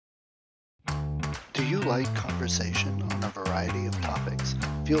you like conversation on a variety of topics?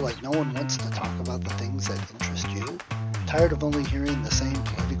 Feel like no one wants to talk about the things that interest you? Tired of only hearing the same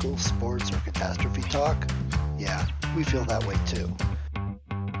political, sports, or catastrophe talk? Yeah, we feel that way too.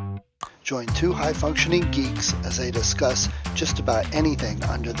 Join two high-functioning geeks as they discuss just about anything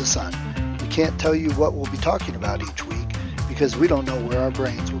under the sun. We can't tell you what we'll be talking about each week because we don't know where our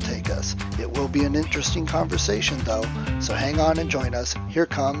brains will take us. It will be an interesting conversation though, so hang on and join us. Here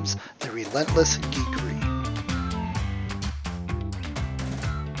comes the Relentless Geekery.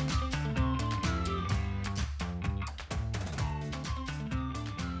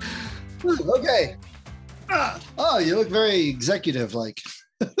 Okay. Oh, you look very executive-like.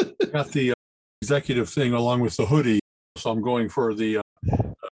 Got the executive thing along with the hoodie, so I'm going for the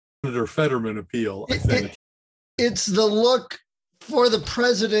Senator Fetterman appeal, I think. It's the look for the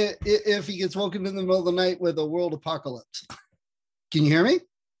president if he gets woken in the middle of the night with a world apocalypse. Can you hear me?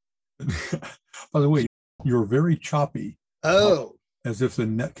 By the way, you're very choppy. Oh. As if the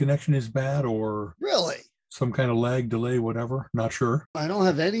net connection is bad or really some kind of lag, delay, whatever. Not sure. I don't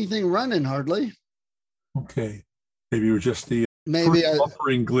have anything running hardly. Okay. Maybe it was just the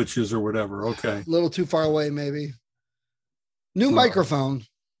buffering glitches or whatever. Okay. A little too far away, maybe. New microphone.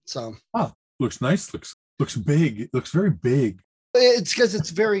 So looks nice. Looks big. It looks very big. It's because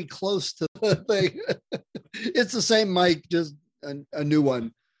it's very close to the thing. It's the same mic, just a new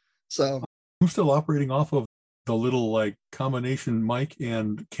one. So I'm still operating off of the little combination mic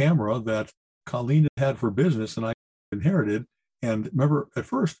and camera that Colleen had for business and I inherited. And remember, at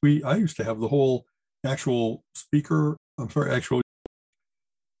first I used to have the whole actual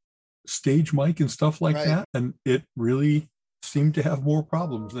stage mic and stuff like that. And it really seemed to have more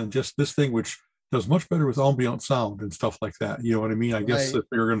problems than just this thing, which does much better with ambient sound and stuff like that. You know what I mean? I guess if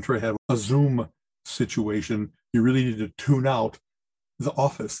you're going to try to have a Zoom situation, you really need to tune out the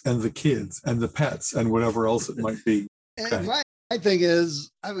office and the kids and the pets and whatever else it might be. Okay. And my thing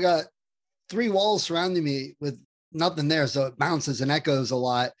is, I've got 3 walls surrounding me with nothing there, so it bounces and echoes a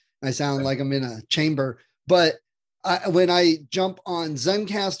lot. I sound like I'm in a chamber. But when I jump on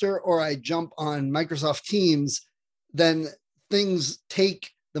Zencastr or I jump on Microsoft Teams, then things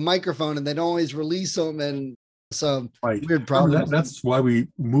take the microphone and they don't always release them, and some weird problems. That's why we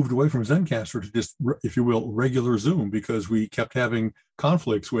moved away from Zencastr to just, if you will, regular Zoom, because we kept having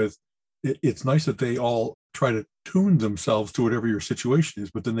conflicts with it. It's nice that they all try to tune themselves to whatever your situation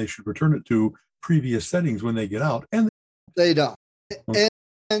is, but then they should return it to previous settings when they get out, and they don't. Okay.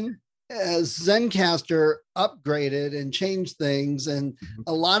 And as Zencastr upgraded and changed things, and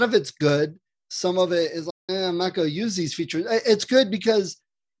a lot of it's good. Some of it is I'm not going to use these features. It's good because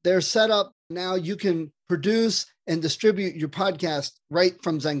they're set up now. You can produce and distribute your podcast right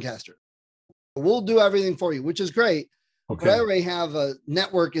from Zencastr. We'll do everything for you, which is great. Okay. But I already have a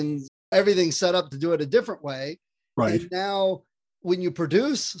network and everything set up to do it a different way. Right. And now when you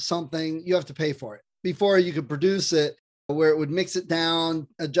produce something, you have to pay for it. Before you could produce it where it would mix it down,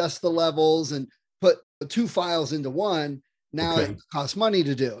 adjust the levels, and put 2 files into one. Now it costs money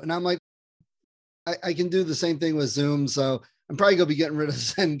to do. And I'm like, I can do the same thing with Zoom. So I'm probably going to be getting rid of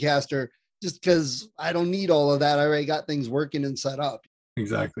Zencastr just because I don't need all of that. I already got things working and set up.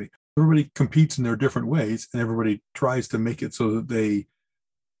 Exactly. Everybody competes in their different ways, and everybody tries to make it so that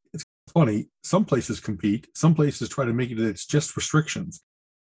it's funny. Some places compete. Some places try to make it that it's just restrictions.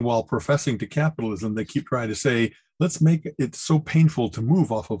 While professing to capitalism, they keep trying to say, let's make it so painful to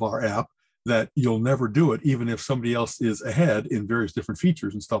move off of our app that you'll never do it, even if somebody else is ahead in various different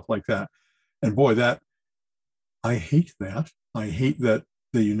features and stuff like that. And boy, I hate that. I hate that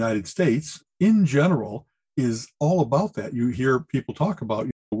the United States in general is all about that. You hear people talk about,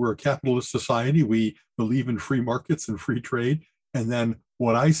 we're a capitalist society. We believe in free markets and free trade. And then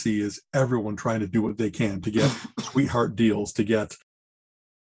what I see is everyone trying to do what they can to get sweetheart deals, to get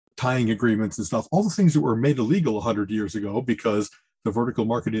tying agreements and stuff, all the things that were made illegal 100 years ago because the vertical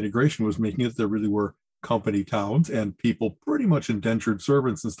market integration was making it there really were company towns and people pretty much indentured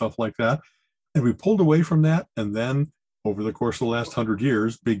servants and stuff like that. And we pulled away from that. And then over the course of the last 100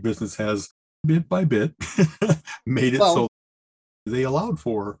 years, big business has bit by bit made it so they allowed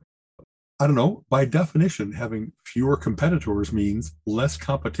for, I don't know, by definition, having fewer competitors means less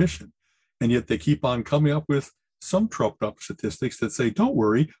competition. And yet they keep on coming up with some trumped up statistics that say, don't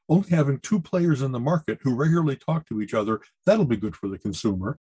worry, only having 2 players in the market who regularly talk to each other, that'll be good for the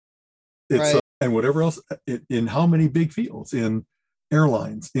consumer. It's and whatever else, in how many big fields, in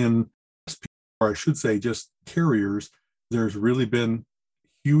airlines, or I should say just carriers, there's really been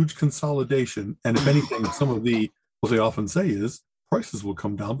huge consolidation. And if anything, some of what they often say is prices will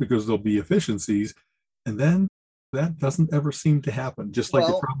come down because there'll be efficiencies. And then that doesn't ever seem to happen. Just like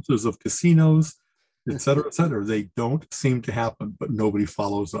the promises of casinos, et cetera, et cetera. They don't seem to happen, but nobody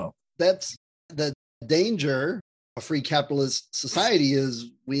follows up. That's the danger of free capitalist society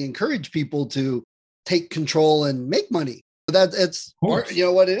is we encourage people to take control and make money. It's what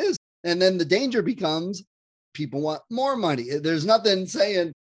it is. And then the danger becomes people want more money. There's nothing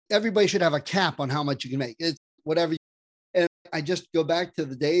saying everybody should have a cap on how much you can make. It's whatever. And I just go back to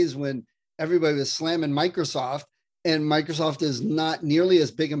the days when everybody was slamming Microsoft, and Microsoft is not nearly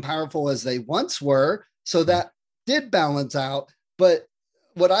as big and powerful as they once were. So that did balance out. But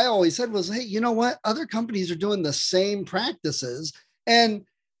what I always said was, hey, you know what? Other companies are doing the same practices. And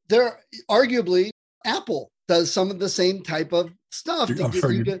they're arguably, Apple does some of the same type of stuff.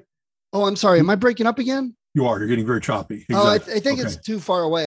 I'm sorry. Am I breaking up again? You are. You're getting very choppy. Exactly. Oh, I think it's too far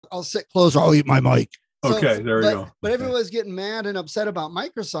away. I'll sit closer. I'll eat my mic. Okay, there we go. But everyone's getting mad and upset about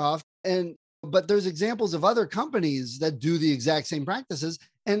Microsoft. But there's examples of other companies that do the exact same practices.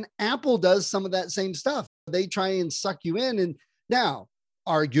 And Apple does some of that same stuff. They try and suck you in. And now,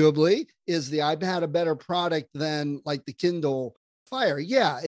 arguably, is the iPad a better product than like the Kindle Fire?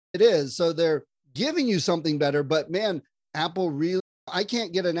 Yeah, it is. So they're giving you something better. But man, Apple really, I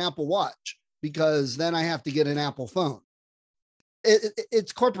can't get an Apple Watch because then I have to get an Apple phone.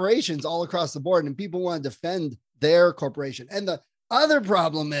 It's corporations all across the board, and people want to defend their corporation. And the other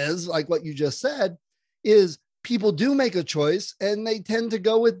problem is, like what you just said, is people do make a choice and they tend to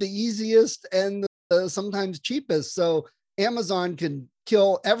go with the easiest and the sometimes cheapest. So Amazon can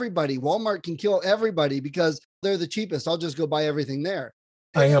kill everybody. Walmart can kill everybody because they're the cheapest. I'll just go buy everything there.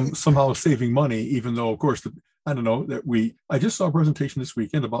 I am somehow saving money, even though, of course, I don't know that I just saw a presentation this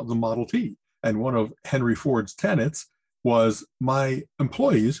weekend about the Model T. And one of Henry Ford's tenets was my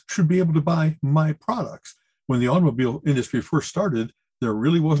employees should be able to buy my products. When the automobile industry first started, there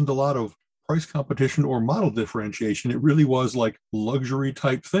really wasn't a lot of price competition or model differentiation. It really was like luxury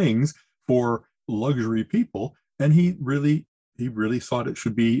type things for luxury people. And he really thought it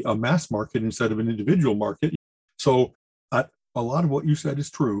should be a mass market instead of an individual market. So a lot of what you said is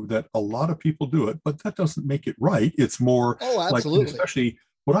true, that a lot of people do it, but that doesn't make it right. It's more like, especially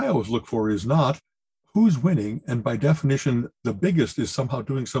what I always look for is not who's winning. And by definition, the biggest is somehow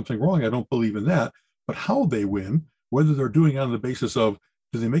doing something wrong. I don't believe in that, but how they win, whether they're doing it on the basis of,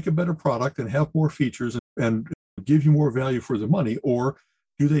 do they make a better product and have more features and give you more value for the money? Or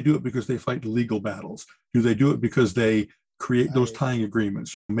do they do it because they fight legal battles? Do they do it because they create those tying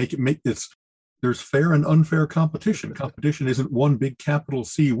agreements? There's fair and unfair competition. Competition isn't one big capital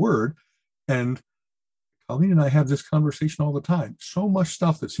C word. And Colleen and I have this conversation all the time. So much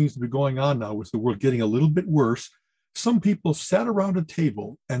stuff that seems to be going on now with the world getting a little bit worse. Some people sat around a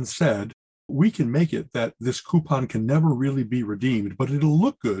table and said, we can make it that this coupon can never really be redeemed, but it'll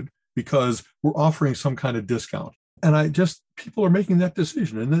look good because we're offering some kind of discount. And people are making that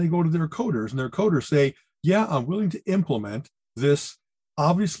decision. And then they go to their coders and their coders say, yeah, I'm willing to implement this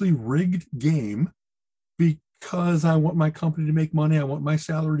obviously rigged game because I want my company to make money. I want my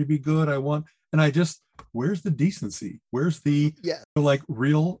salary to be good. Where's the decency? Where's the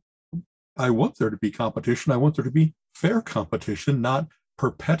real, I want there to be competition. I want there to be fair competition, not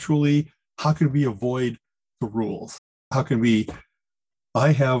perpetually, how can we avoid the rules?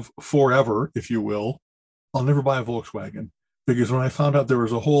 I have forever, if you will, I'll never buy a Volkswagen, because when I found out there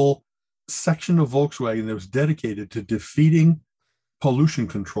was a whole section of Volkswagen that was dedicated to defeating pollution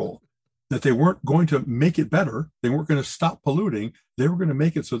control, that they weren't going to make it better. They weren't going to stop polluting. They were going to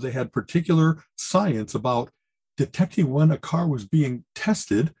make it so they had particular science about detecting when a car was being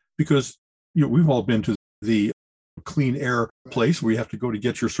tested, because we've all been to the clean air place where you have to go to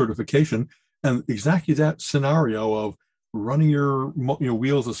get your certification. And exactly that scenario of running your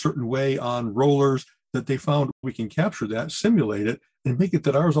wheels a certain way on rollers, that they found we can capture that, simulate it, and make it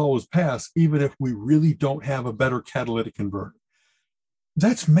that ours always pass, even if we really don't have a better catalytic converter.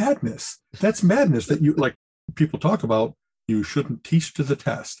 That's madness. That's madness that people talk about, you shouldn't teach to the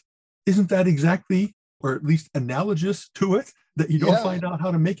test. Isn't that exactly, or at least analogous to it, that you don't find out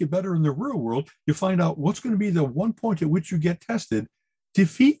how to make it better in the real world? You find out what's going to be the one point at which you get tested,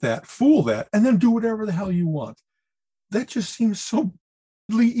 defeat that, fool that, and then do whatever the hell you want. That just seems so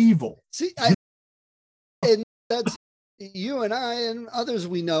evil. See, and that's you and I and others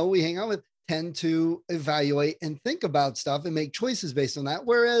we know, we hang out with, tend to evaluate and think about stuff and make choices based on that.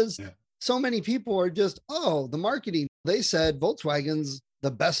 Whereas so many people are just, the marketing, they said Volkswagen's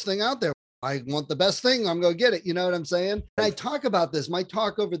the best thing out there. I want the best thing. I'm going to get it. You know what I'm saying? And I talk about this, my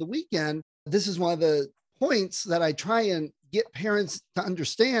talk over the weekend. This is one of the points that I try and get parents to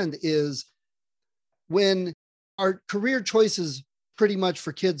understand is when our career choices pretty much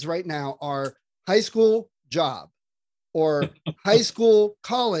for kids right now are high school job or high school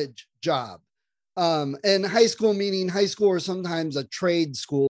college job. And high school meaning high school or sometimes a trade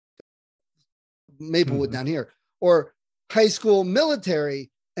school, Maplewood down here, or high school military,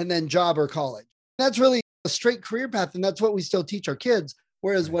 and then job or college. That's really a straight career path. And that's what we still teach our kids.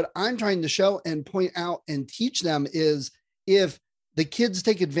 Whereas what I'm trying to show and point out and teach them is if the kids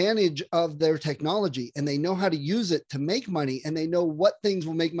take advantage of their technology and they know how to use it to make money and they know what things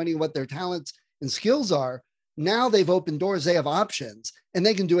will make money, what their talents and skills are, now they've opened doors, they have options and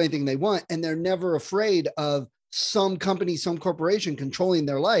they can do anything they want. And they're never afraid of some company, some corporation controlling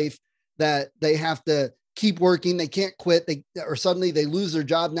their life that they have to keep working. They can't quit. Or suddenly they lose their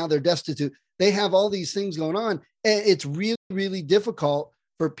job. Now they're destitute. They have all these things going on. And it's really, really difficult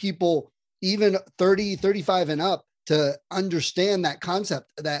for people, even 30, 35 and up, to understand that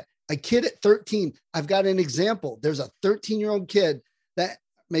concept that a kid at 13, I've got an example. There's a 13-year-old kid that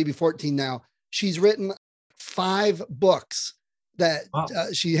maybe 14 now. She's written 5 books that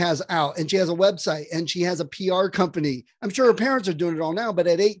she has out, and she has a website and she has a PR company. I'm sure her parents are doing it all now, but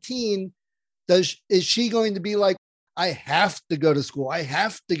at 18, is she going to be like, I have to go to school, I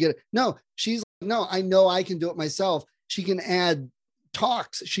have to get it? No, she's like, no, I know I can do it myself. She can add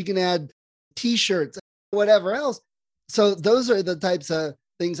talks, she can add t-shirts, whatever else. So those are the types of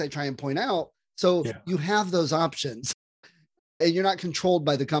things I try and point out. So you have those options and you're not controlled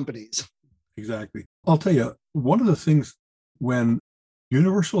by the companies. Exactly. I'll tell you, one of the things when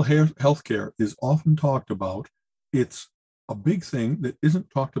universal healthcare is often talked about, it's a big thing that isn't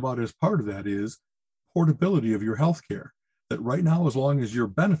talked about as part of that is portability of your healthcare. That right now, as long as your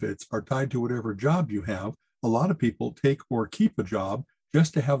benefits are tied to whatever job you have, a lot of people take or keep a job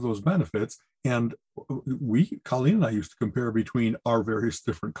just to have those benefits. And Colleen and I used to compare between our various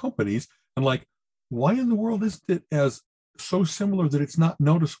different companies and like, why in the world isn't it as so similar that it's not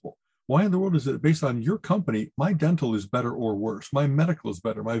noticeable? Why in the world is it based on your company, my dental is better or worse, my medical is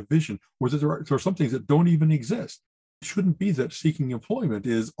better, my vision, or that there are some things that don't even exist? It shouldn't be that seeking employment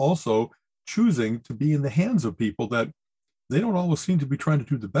is also choosing to be in the hands of people that they don't always seem to be trying to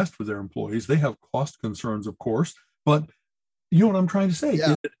do the best for their employees. They have cost concerns, of course, but you know what I'm trying to say?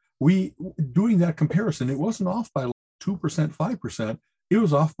 Yeah. We doing that comparison, it wasn't off by 2%, 5%. It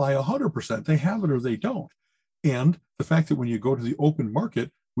was off by 100%. They have it or they don't. And the fact that when you go to the open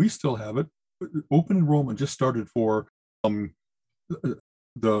market, we still have it. Open enrollment just started for let's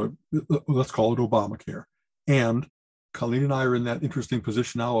call it Obamacare. And Colleen and I are in that interesting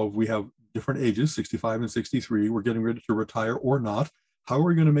position now of we have different ages, 65 and 63. We're getting ready to retire or not. How are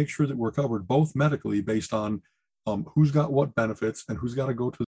we going to make sure that we're covered both medically based on who's got what benefits and who's got to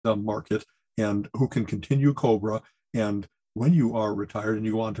go to the market and who can continue COBRA? And when you are retired and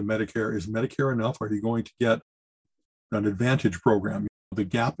you go on to Medicare, is Medicare enough? Are you going to get an Advantage program, the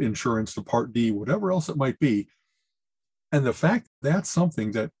gap insurance, the Part D, whatever else it might be? And the fact that's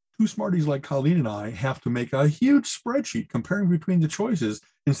something that two smarties like Colleen and I have to make a huge spreadsheet comparing between the choices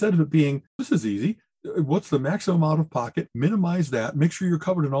instead of it being, this is easy. What's the maximum out of pocket? Minimize that. Make sure you're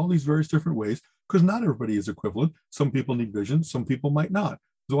covered in all these various different ways because not everybody is equivalent. Some people need vision. Some people might not.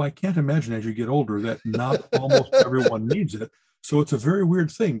 Though I can't imagine as you get older that not almost everyone needs it. So it's a very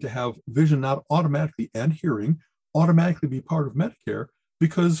weird thing to have vision not automatically and hearing automatically be part of Medicare,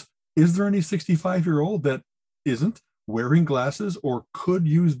 because is there any 65-year-old that isn't wearing glasses or could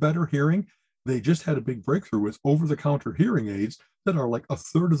use better hearing? They just had a big breakthrough with over-the-counter hearing aids that are like a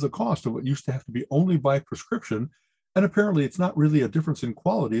third of the cost of what used to have to be only by prescription. And apparently it's not really a difference in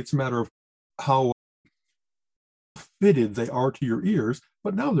quality. It's a matter of how fitted they are to your ears.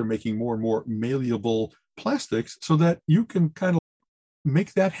 But now they're making more and more malleable plastics so that you can kind of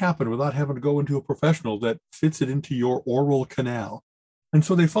make that happen without having to go into a professional that fits it into your oral canal. And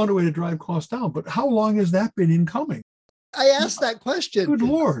so they found a way to drive costs down. But how long has that been incoming? I asked that question. Good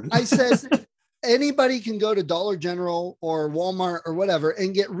Lord. I said, anybody can go to Dollar General or Walmart or whatever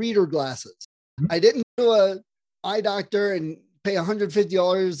and get reader glasses. I didn't go to an eye doctor and pay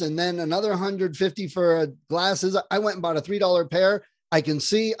 $150 and then another $150 for glasses. I went and bought a $3 pair. I can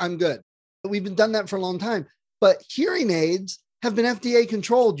see, I'm good. We've been done that for a long time. But hearing aids have been FDA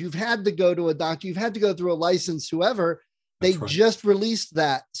controlled. You've had to go to a doctor. You've had to go through a license, whoever. They just released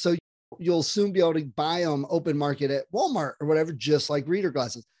that. So you'll soon be able to buy them open market at Walmart or whatever, just like reader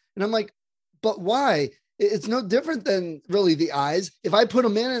glasses. And I'm like, but why? It's no different than really the eyes. If I put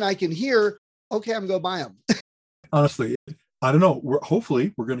them in and I can hear, okay, I'm going to buy them. Honestly, I don't know.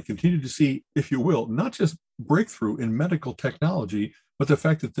 Hopefully, we're going to continue to see, if you will, not just breakthrough in medical technology, but the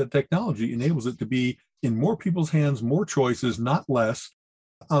fact that the technology enables it to be in more people's hands, more choices, not less.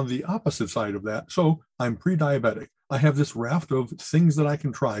 On the opposite side of that, so I'm pre-diabetic. I have this raft of things that I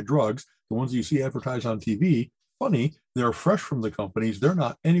can try, drugs, the ones that you see advertised on TV. funny, they're fresh from the companies. They're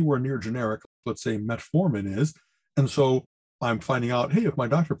not anywhere near generic, let's say metformin is. And so I'm finding out, hey, if my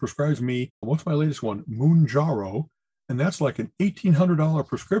doctor prescribes me, what's my latest one? Mounjaro, and that's like an $1,800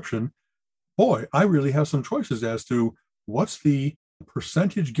 prescription. Boy, I really have some choices as to what's the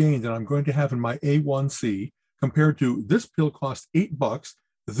percentage gain that I'm going to have in my A1C compared to this pill cost $8.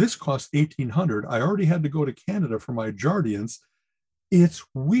 This costs $1,800. I already had to go to Canada for my Jardiance. It's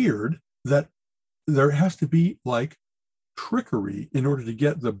weird that there has to be like trickery in order to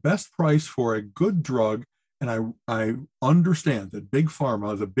get the best price for a good drug. And I understand that big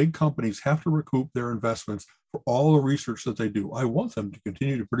pharma, the big companies, have to recoup their investments for all the research that they do. I want them to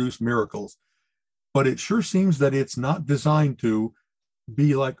continue to produce miracles. But it sure seems that it's not designed to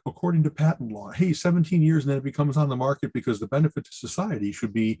be like, according to patent law, hey, 17 years and then it becomes on the market, because the benefit to society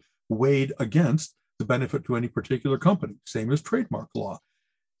should be weighed against the benefit to any particular company, same as trademark law.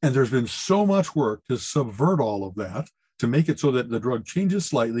 And there's been so much work to subvert all of that, to make it so that the drug changes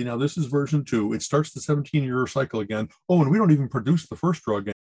slightly. Now, this is version 2. It starts the 17-year cycle again. Oh, and we don't even produce the first drug.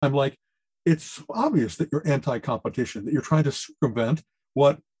 I'm like, it's obvious that you're anti-competition, that you're trying to circumvent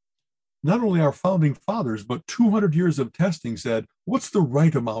what not only our founding fathers, but 200 years of testing said, what's the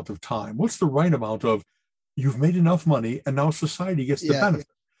right amount of time? What's the right amount of, you've made enough money and now society gets the benefit.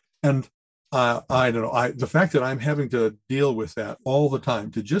 And I don't know, the fact that I'm having to deal with that all the time,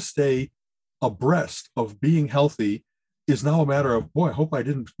 to just stay abreast of being healthy, is now a matter of, boy, I hope I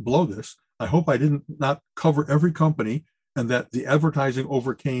didn't blow this. I hope I didn't not cover every company, and that the advertising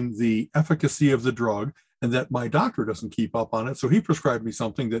overcame the efficacy of the drug, and that my doctor doesn't keep up on it. So he prescribed me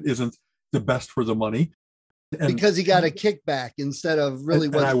something that isn't the best for the money. And because he got a kickback instead of really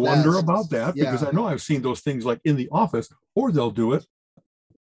what's best. And I wonder about that, because I know I've seen those things like in the office, or they'll do it.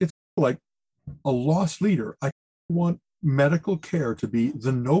 It's like a lost leader. I want medical care to be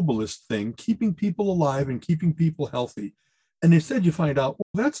the noblest thing, keeping people alive and keeping people healthy. And instead you find out,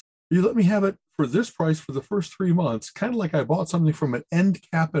 well, you let me have it for this price for the first 3 months, kind of like I bought something from an end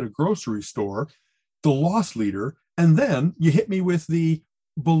cap at a grocery store, the loss leader, and then you hit me with the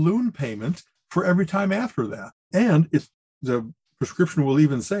balloon payment for every time after that. And if the prescription will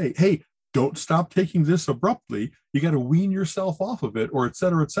even say, hey, don't stop taking this abruptly, you got to wean yourself off of it, or et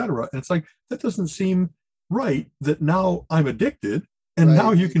cetera, et cetera. And it's like, that doesn't seem right, that now I'm addicted and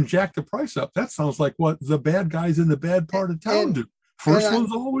now you can jack the price up. That sounds like what the bad guys in the bad part of town do. First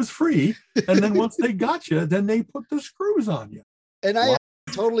one's always free, and then once they got you, then they put the screws on you. And I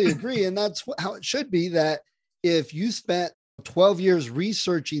totally agree. And that's how it should be, that if you spent 12 years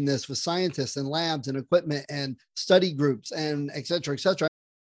researching this with scientists and labs and equipment and study groups and et cetera,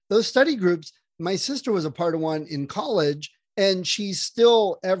 those study groups, my sister was a part of one in college, and she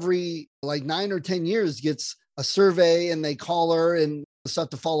still every like 9 or 10 years gets a survey, and they call her and stuff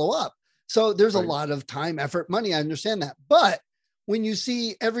to follow up. So there's a lot of time, effort, money. I understand that. But when you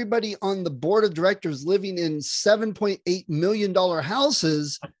see everybody on the board of directors living in $7.8 million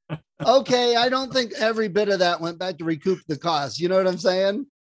houses, okay, I don't think every bit of that went back to recoup the cost. You know what I'm saying?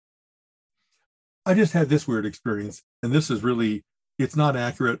 I just had this weird experience, and this is really, it's not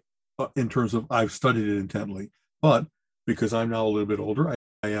accurate in terms of I've studied it intently, but because I'm now a little bit older,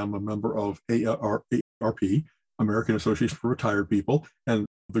 I am a member of AARP, American Association for Retired People, and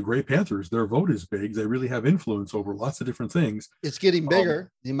the Gray Panthers, their vote is big. They really have influence over lots of different things. It's getting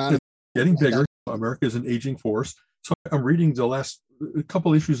bigger. The amount it's getting bigger. America is an aging force. So I'm reading the last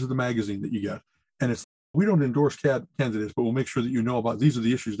couple issues of the magazine that you get, and it's, we don't endorse candidates, but we'll make sure that you know about, these are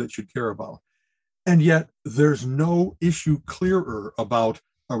the issues that you should care about. And yet there's no issue clearer about,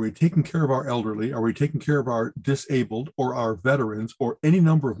 are we taking care of our elderly? Are we taking care of our disabled or our veterans or any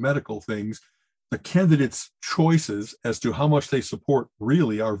number of medical things? The candidates' choices as to how much they support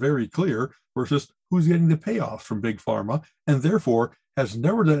really are very clear, versus who's getting the payoffs from big pharma, and therefore has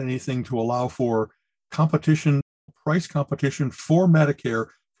never done anything to allow for competition, price competition for Medicare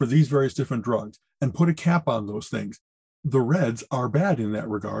for these various different drugs, and put a cap on those things. The reds are bad in that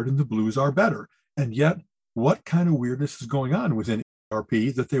regard, and the blues are better. And yet, what kind of weirdness is going on within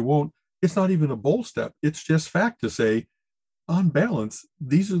AARP that they won't, it's not even a bold step, it's just fact to say, on balance,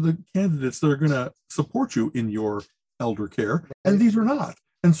 these are the candidates that are going to support you in your elder care, and these are not.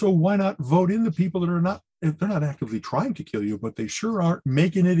 And so why not vote in the people that are not, they're not actively trying to kill you, but they sure aren't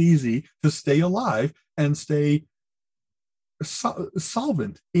making it easy to stay alive and stay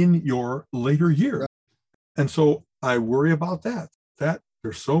solvent in your later years. And so I worry about that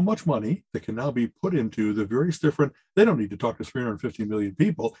there's so much money that can now be put into the various different, they don't need to talk to 350 million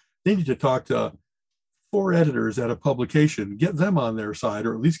people. They need to talk to 4 editors at a publication, get them on their side,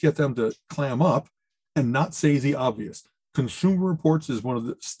 or at least get them to clam up and not say the obvious. Consumer Reports is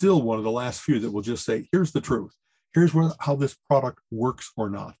still one of the last few that will just say, here's the truth. here's how this product works or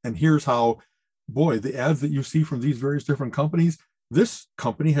not. And here's how, boy, the ads that you see from these various different companies, this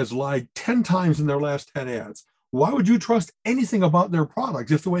company has lied 10 times in their last 10 ads. Why would you trust anything about their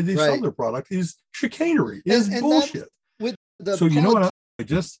product if the way they sell their product is chicanery, is bullshit? So you know what?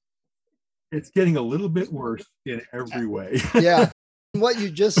 It's getting a little bit worse in every way. Yeah. What you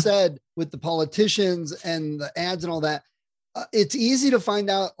just said with the politicians and the ads and all that, it's easy to find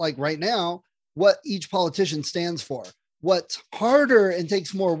out, like right now, what each politician stands for. What's harder and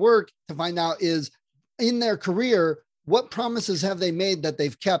takes more work to find out is in their career, what promises have they made that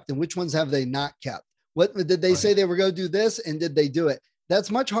they've kept and which ones have they not kept? What did they say they were going to do this and did they do it?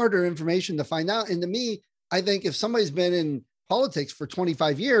 That's much harder information to find out. And to me, I think if somebody's been in politics for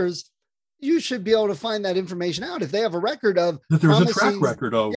 25 years, you should be able to find that information out. If they have a record of that there's a track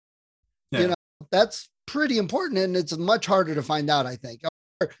record of, you know, that's pretty important. And it's much harder to find out, I think.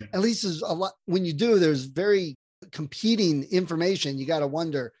 Or at least there's a lot when you do, there's very competing information. You got to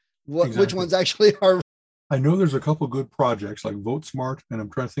wonder which ones actually are. I know there's a couple of good projects like Vote Smart, and I'm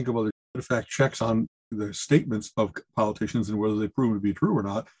trying to think of other fact checks on the statements of politicians and whether they prove to be true or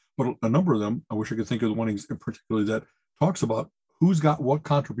not. But a number of them, I wish I could think of the one in particular that talks about who's got what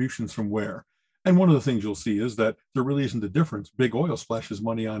contributions from where. And one of the things you'll see is that there really isn't a difference. Big oil splashes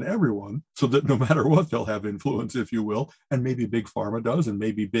money on everyone so that no matter what, they'll have influence, if you will. And maybe big pharma does, and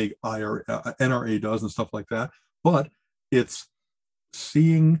maybe big NRA does and stuff like that. But it's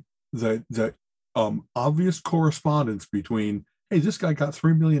seeing the obvious correspondence between, hey, this guy got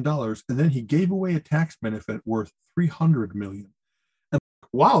 $3 million and then he gave away a tax benefit worth $300 million. And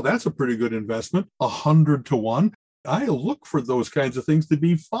wow, that's a pretty good investment, 100 to 1. I look for those kinds of things to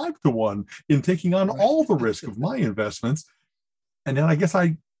be 5 to 1 in taking on all the risk of my investments. And then I guess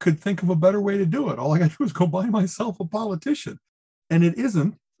I could think of a better way to do it. All I got to do is go buy myself a politician. And it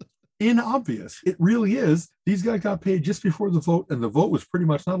isn't inobvious. It really is. These guys got paid just before the vote, and the vote was pretty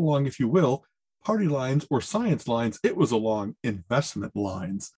much not along, if you will, party lines or science lines. It was along investment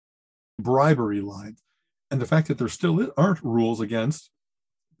lines, bribery lines. And the fact that there still aren't rules against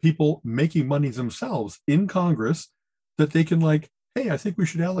people making money themselves in Congress, that they can like, hey, I think we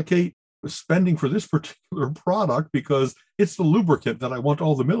should allocate spending for this particular product because it's the lubricant that I want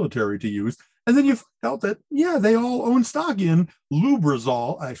all the military to use. And then you find out that, yeah, they all own stock in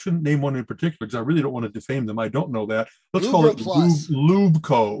Lubrizol. I shouldn't name one in particular because I really don't want to defame them. I don't know that. Let's call it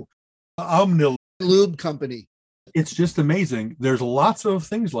Lubco. Omnil Lube Company. It's just amazing. There's lots of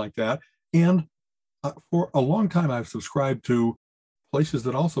things like that. And for a long time, I've subscribed to places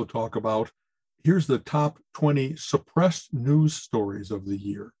that also talk about, here's the top 20 suppressed news stories of the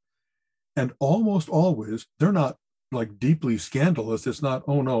year. And almost always, they're not like deeply scandalous. It's not,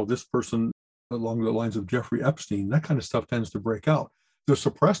 oh no, this person along the lines of Jeffrey Epstein, that kind of stuff tends to break out. The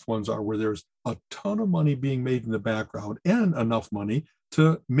suppressed ones are where there's a ton of money being made in the background and enough money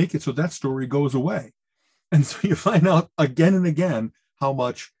to make it so that story goes away. And so you find out again and again how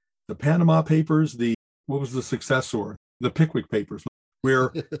much the Panama Papers, what was the successor? The Pickwick Papers,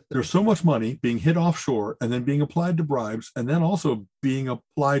 where there's so much money being hid offshore and then being applied to bribes and then also being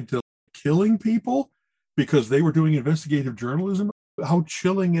applied to killing people because they were doing investigative journalism. How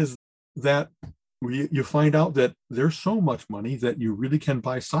chilling is that? You find out that there's so much money that you really can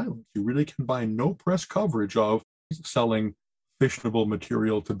buy silence. You really can buy no press coverage of selling fissionable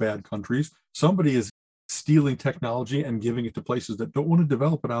material to bad countries. Somebody is stealing technology and giving it to places that don't want to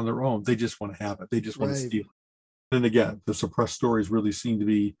develop it on their own. They just want to have it. They just want to steal it. And again, the suppressed stories really seem to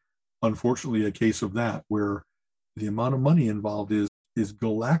be, unfortunately, a case of that, where the amount of money involved is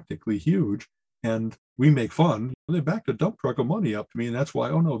galactically huge. And we make fun. They backed a dump truck of money up to me. And that's why,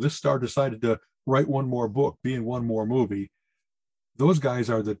 oh no, this star decided to write one more book, be in one more movie. Those guys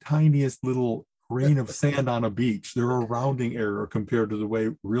are the tiniest little grain of sand on a beach. They're a rounding error compared to the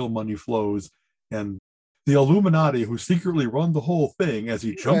way real money flows. And the Illuminati, who secretly run the whole thing as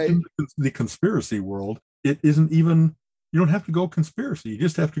he jumped into the conspiracy world, it isn't even, you don't have to go conspiracy. You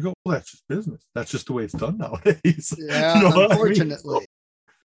just have to go, well, that's just business. That's just the way it's done nowadays. Yeah, you know unfortunately. I mean?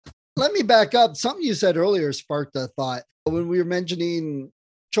 Let me back up. Something you said earlier sparked a thought. When we were mentioning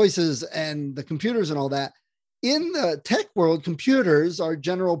choices and the computers and all that, in the tech world, computers are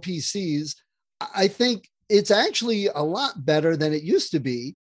general PCs. I think it's actually a lot better than it used to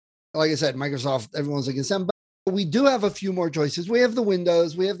be. Like I said, Microsoft, everyone's against them, but we do have a few more choices. We have the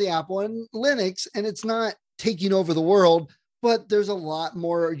Windows, we have the Apple and Linux, and it's not taking over the world, but there's a lot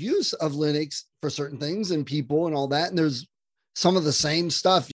more use of Linux for certain things and people and all that. And there's some of the same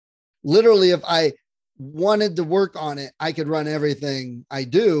stuff. Literally, if I wanted to work on it, I could run everything I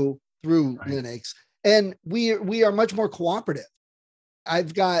do through Linux. And we are much more cooperative.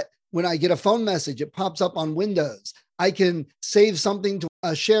 I've got when I get a phone message, it pops up on Windows. I can save something to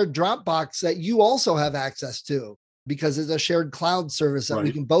a shared Dropbox that you also have access to because it's a shared cloud service that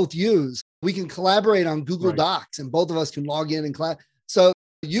we can both use. We can collaborate on Google Docs and both of us can log in and So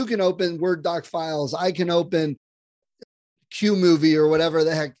you can open Word doc files. I can open QMovie or whatever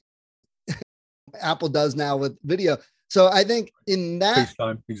the heck Apple does now with video. So I think in that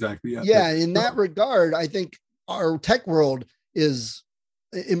FaceTime, exactly. In that regard, I think our tech world is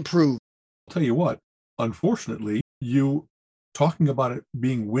improved. I'll tell you what, unfortunately, you talking about it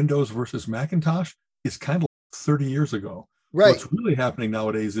being Windows versus Macintosh is kind of like 30 years ago. Right. What's really happening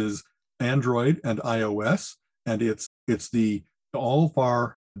nowadays is Android and iOS, and it's all of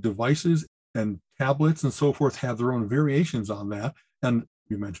our devices and tablets and so forth have their own variations on that. And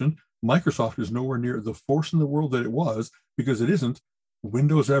you mentioned Microsoft is nowhere near the force in the world that it was because it isn't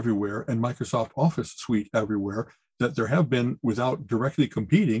Windows everywhere and Microsoft Office suite everywhere that there have been without directly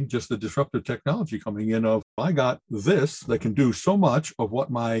competing, just the disruptive technology coming in of, I got this that can do so much of what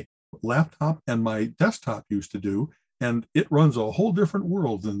my laptop and my desktop used to do. And it runs a whole different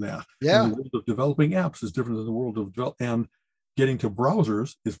world than that. Yeah. And the world of developing apps is different than the world of and getting to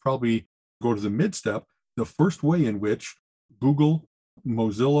browsers is probably go to the mid step. The first way in which Google,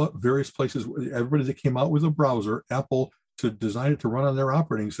 Mozilla, various places, everybody that came out with a browser, Apple to design it to run on their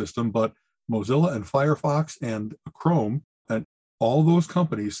operating system, but Mozilla and Firefox and Chrome and all those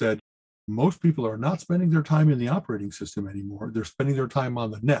companies said most people are not spending their time in the operating system anymore. They're spending their time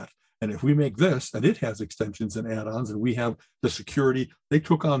on the net. And if we make this, and it has extensions and add-ons, and we have the security, they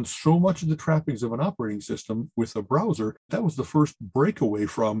took on so much of the trappings of an operating system with a browser. That was the first breakaway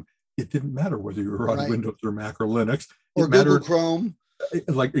from it didn't matter whether you were on Windows or Mac or Linux. Or Google Chrome.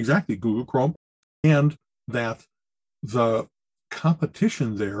 Like exactly, Google Chrome. And that the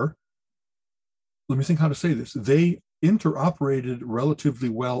competition there, let me think how to say this, they interoperated relatively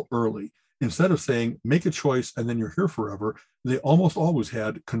well early. Instead of saying, make a choice and then you're here forever, they almost always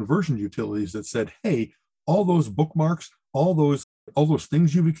had conversion utilities that said, hey, all those bookmarks, all those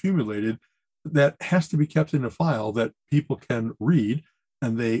things you've accumulated, that has to be kept in a file that people can read.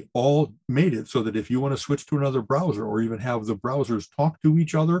 And they all made it so that if you want to switch to another browser or even have the browsers talk to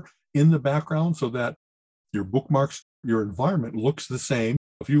each other in the background so that your bookmarks, your environment looks the same.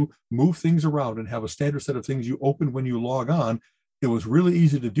 If you move things around and have a standard set of things you open when you log on, it was really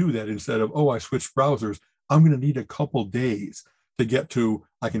easy to do that instead of, I switched browsers. I'm going to need a couple days to get to,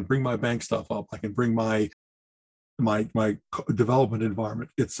 I can bring my bank stuff up. I can bring my development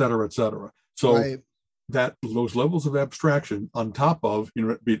environment, et cetera, et cetera. So that those levels of abstraction on top of,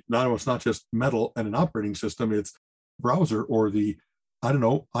 it's not just metal and an operating system, it's browser or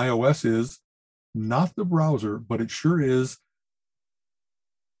iOS is not the browser, but it sure is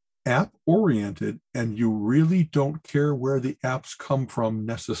app oriented, and you really don't care where the apps come from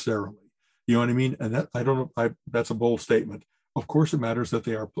necessarily. You know what I mean? And that that's a bold statement. Of course, it matters that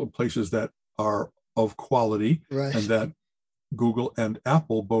they are places that are of quality, and that Google and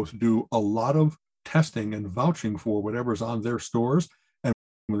Apple both do a lot of testing and vouching for whatever's on their stores. And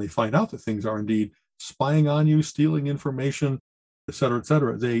when they find out that things are indeed spying on you, stealing information, et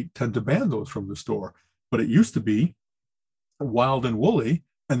cetera, they tend to ban those from the store. But it used to be wild and woolly,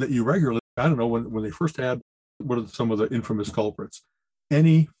 and that you regularly, when they first had, what are some of the infamous culprits?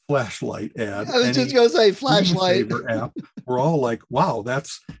 Any flashlight ad. I was just going to say flashlight app. We're all like, wow,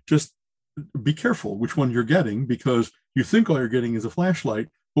 that's just, be careful which one you're getting, because you think all you're getting is a flashlight,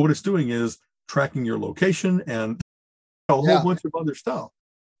 but what it's doing is tracking your location and a whole bunch of other stuff.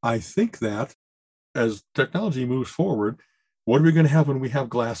 I think that as technology moves forward, what are we going to have when we have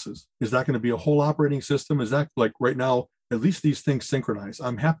glasses? Is that going to be a whole operating system? Is that like right now, at least these things synchronize?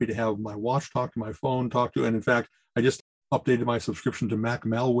 I'm happy to have my watch talk to my phone, and in fact, I just updated my subscription to Mac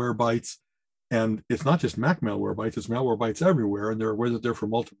Malwarebytes. And it's not just Mac Malwarebytes, it's Malwarebytes everywhere. And they're aware that they're for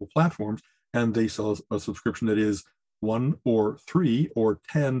multiple platforms. And they sell a subscription that is 1 or 3 or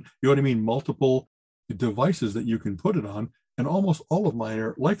 10, you know what I mean? Multiple devices that you can put it on. And almost all of mine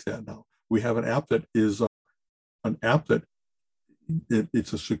are like that now. We have an app that is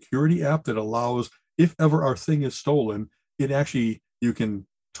it's a security app that allows, if ever our thing is stolen, you can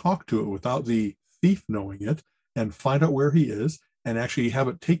talk to it without the thief knowing it and find out where he is and actually have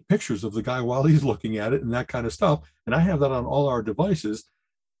it take pictures of the guy while he's looking at it and that kind of stuff. And I have that on all our devices.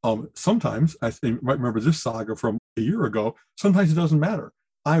 Sometimes, you might remember this saga from a year ago, sometimes it doesn't matter.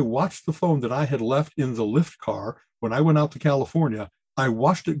 I watched the phone that I had left in the Lyft car when I went out to California. I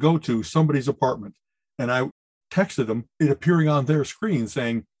watched it go to somebody's apartment, and I texted them, it appearing on their screen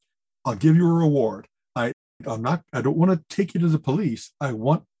saying, I'll give you a reward. I don't want to take you to the police. I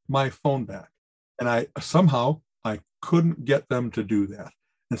want my phone back. And I couldn't get them to do that.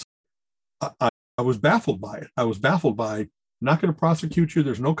 And so I was baffled by it. I was baffled by, not going to prosecute you.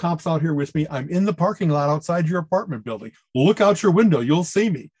 There's no cops out here with me. I'm in the parking lot outside your apartment building. Look out your window. You'll see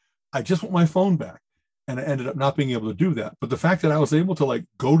me. I just want my phone back. And I ended up not being able to do that. But the fact that I was able to like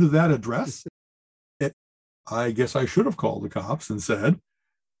go to that address, I guess I should have called the cops and said,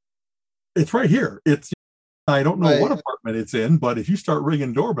 it's right here. I don't know what apartment it's in, but if you start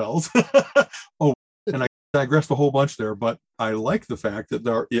ringing doorbells, and I digressed a whole bunch there, but I like the fact that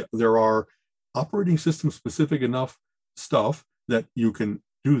there are operating system specific enough stuff that you can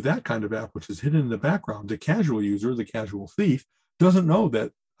do that kind of app, which is hidden in the background. The casual user, the casual thief, doesn't know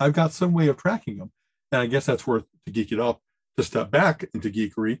that I've got some way of tracking them. And I guess that's worth, to geek it up, to step back into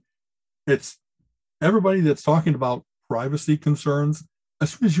geekery. It's everybody that's talking about privacy concerns.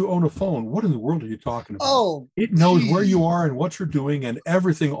 As soon as you own a phone, what in the world are you talking about? Oh, it knows where you are and what you're doing and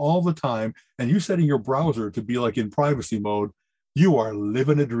everything all the time. And you setting your browser to be like in privacy mode, you are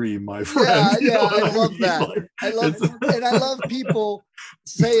living a dream, my friend. Yeah, I love that. Like, I love people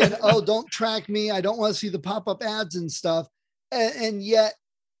saying, "Oh, don't track me. I don't want to see the pop-up ads and stuff." And yet,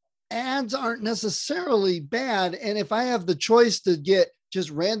 ads aren't necessarily bad. And if I have the choice to get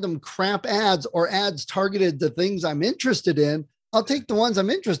just random crap ads or ads targeted to things I'm interested in, I'll take the ones I'm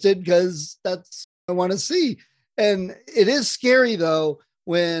interested because that's what I want to see. And it is scary though,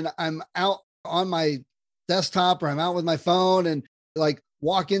 when I'm out on my desktop or I'm out with my phone and like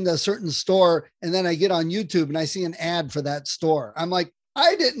walk into a certain store and then I get on YouTube and I see an ad for that store. I'm like,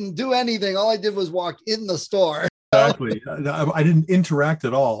 I didn't do anything. All I did was walk in the store. Exactly. I didn't interact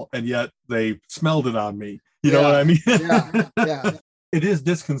at all. And yet they smelled it on me. You know what I mean? Yeah. It is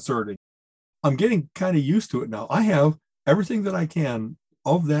disconcerting. I'm getting kind of used to it now. I have everything that I can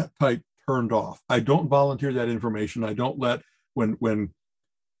of that type turned off. I don't volunteer that information. I don't let, when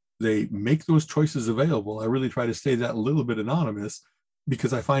they make those choices available, I really try to stay that a little bit anonymous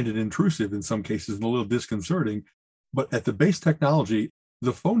because I find it intrusive in some cases and a little disconcerting. But at the base technology,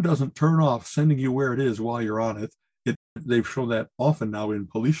 the phone doesn't turn off sending you where it is while you're on it. They've shown that often now in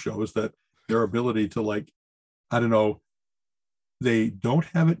police shows, that their ability to, like, I don't know, they don't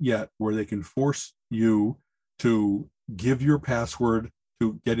have it yet where they can force you to give your password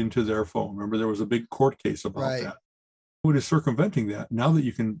to get into their phone. Remember, there was a big court case about that. What is circumventing that? Now that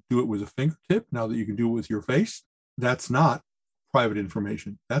you can do it with a fingertip, now that you can do it with your face, that's not private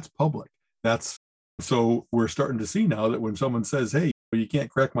information. That's public. So we're starting to see now that when someone says, "Hey, you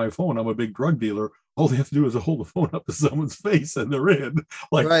can't crack my phone, I'm a big drug dealer," all they have to do is hold the phone up to someone's face and they're in.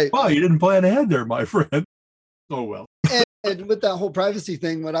 Like, wow, you didn't plan ahead there, my friend. Oh, well. And with that whole privacy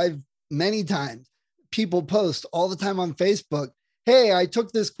thing, what I've many times people post all the time on Facebook, "Hey, I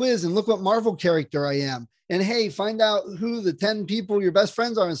took this quiz and look what Marvel character I am. And hey, find out who the 10 people your best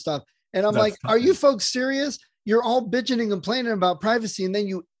friends are and stuff." And I'm like, are you folks serious? You're all bitching and complaining about privacy. And then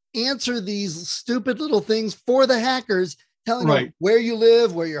you answer these stupid little things for the hackers, telling them where you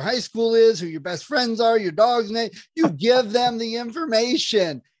live, where your high school is, who your best friends are, your dog's name. You give them the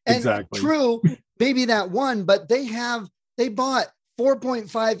information. And true, maybe that one, but they bought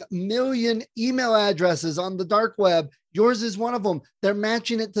 4.5 million email addresses on the dark web. Yours is one of them. They're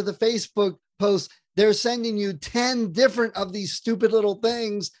matching it to the Facebook post. They're sending you 10 different of these stupid little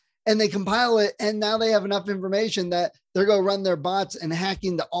things, and they compile it. And now they have enough information that they're going to run their bots and hack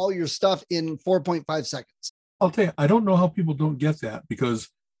into all your stuff in 4.5 seconds. I'll tell you, I don't know how people don't get that, because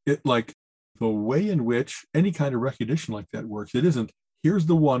it, like, the way in which any kind of recognition like that works, it isn't, here's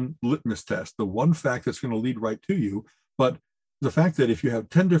the one litmus test, the one fact that's going to lead right to you. But the fact that if you have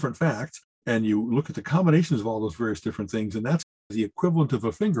 10 different facts and you look at the combinations of all those various different things, and that's the equivalent of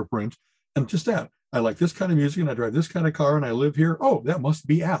a fingerprint, and just that, I like this kind of music and I drive this kind of car and I live here. Oh, that must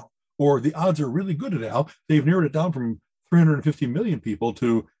be Al. Or the odds are really good at Al. They've narrowed it down from 350 million people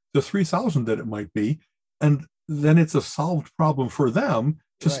to the 3,000 that it might be. And then it's a solved problem for them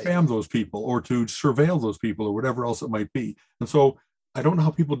to spam those people or to surveil those people or whatever else it might be. And so I don't know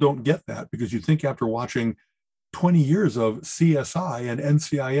how people don't get that, because you think after watching 20 years of CSI and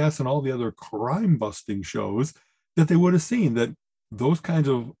NCIS and all the other crime busting shows that they would have seen that those kinds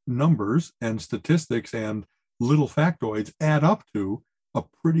of numbers and statistics and little factoids add up to a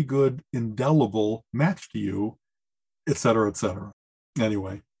pretty good indelible match to you, et cetera, et cetera.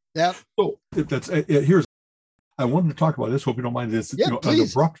 Anyway. Yeah. So here's, I wanted to talk about this. Hope you don't mind this, an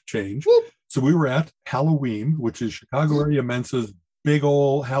abrupt change. Whoop. So we were at Halloween, which is Chicago Area Mensa's big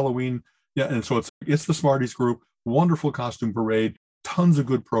old Halloween. Yeah. And so it's the Smarties group, wonderful costume parade, tons of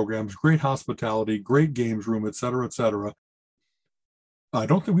good programs, great hospitality, great games room, et cetera, et cetera. I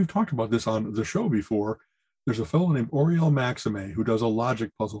don't think we've talked about this on the show before. There's a fellow named Oriel Maxime who does a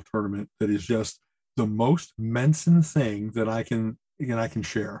logic puzzle tournament that is just the most Menson thing that I can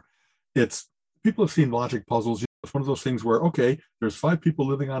share. it's people have seen logic puzzles. It's one of those things where, okay, there's 5 people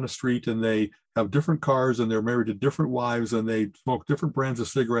living on a street and they have different cars and they're married to different wives and they smoke different brands of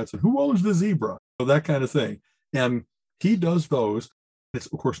cigarettes and who owns the zebra? So that kind of thing. And he does those. It's,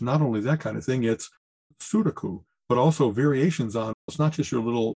 of course, not only that kind of thing, it's Sudoku, but also variations on, it's not just your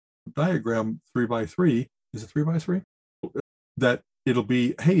little diagram 3x3. Is it 3x3? That it'll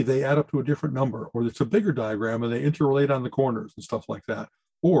be, hey, they add up to a different number, or it's a bigger diagram and they interrelate on the corners and stuff like that.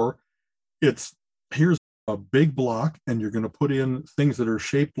 Or it's, here's a big block and you're going to put in things that are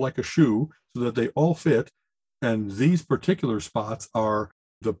shaped like a shoe so that they all fit. And these particular spots are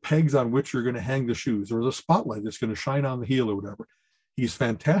the pegs on which you're going to hang the shoes, or the spotlight that's going to shine on the heel or whatever. He's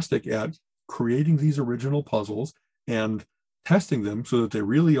fantastic at creating these original puzzles and testing them so that they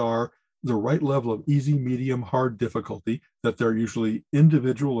really are the right level of easy, medium, hard difficulty, that they're usually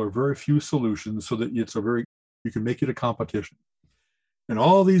individual or very few solutions so that it's a very, you can make it a competition. And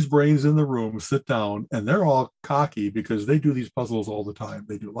all these brains in the room sit down and they're all cocky because they do these puzzles all the time.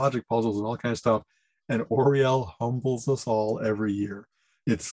 They do logic puzzles and all kinds of stuff. And Oriel humbles us all every year.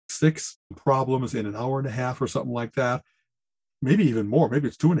 It's 6 problems in an hour and a half or something like that. Maybe even more. Maybe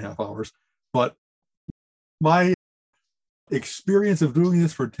it's 2.5 hours. But my experience of doing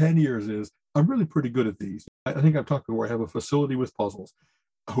this for 10 years is I'm really pretty good at these. I think I've talked before. I have a facility with puzzles.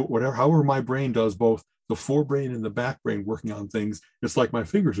 However my brain does both the forebrain and the back brain working on things, it's like my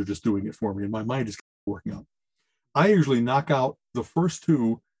fingers are just doing it for me and my mind is working on. I usually knock out the first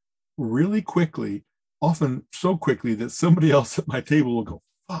 2 really quickly, often so quickly that somebody else at my table will go,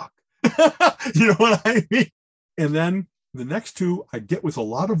 fuck. You know what I mean? And then the next 2 I get with a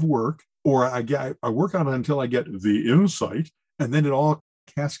lot of work, or I work on it until I get the insight, and then it all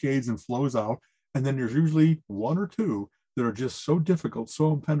cascades and flows out. And then there's usually 1 or 2 that are just so difficult,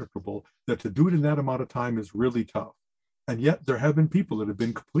 so impenetrable, that to do it in that amount of time is really tough. And yet there have been people that have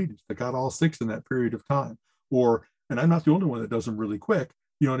been completed that got all 6 in that period of time. And I'm not the only one that does them really quick.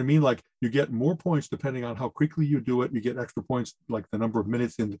 You know what I mean? Like, you get more points depending on how quickly you do it. You get extra points, like the number of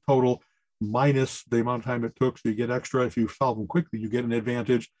minutes in the total minus the amount of time it took. So you get extra. If you solve them quickly, you get an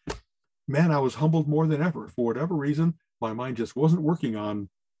advantage. Man, I was humbled more than ever. For whatever reason, my mind just wasn't working on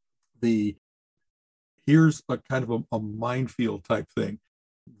the, here's a kind of a minefield type thing.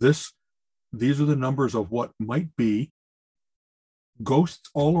 These are the numbers of what might be ghosts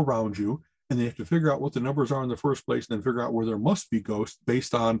all around you. And they have to figure out what the numbers are in the first place and then figure out where there must be ghosts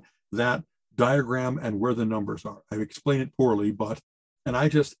based on that diagram and where the numbers are. I explain it poorly, and I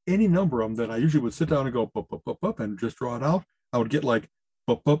just, any number of them that I usually would sit down and go, bup, bup, bup, bup, and just draw it out, I would get like,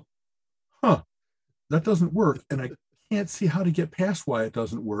 bup, bup, that doesn't work. And I can't see how to get past why it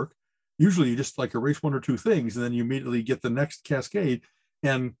doesn't work. Usually you just like erase 1 or 2 things and then you immediately get the next cascade.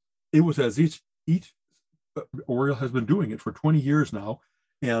 And it was as each Oriel has been doing it for 20 years now.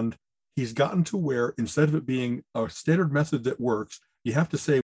 And he's gotten to where instead of it being a standard method that works, you have to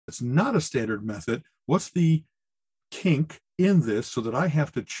say, it's not a standard method. What's the kink in this so that I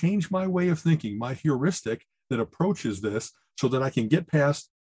have to change my way of thinking, my heuristic that approaches this so that I can get past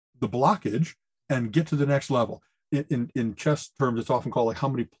the blockage and get to the next level. In chess terms, it's often called like how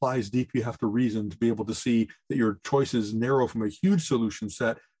many plies deep you have to reason to be able to see that your choices narrow from a huge solution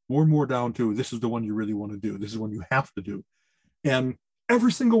set more and more down to this is the one you really want to do. This is one you have to do. And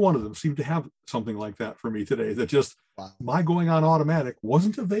every single one of them seemed to have something like that for me today, that just my going on automatic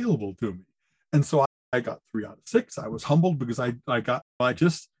wasn't available to me. And so I got 3 out of 6. I was humbled because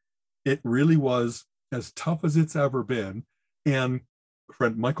it really was as tough as it's ever been. And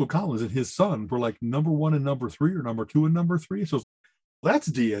friend Michael Collins and his son were like number 1 and number 3, or number 2 and number 3. So that's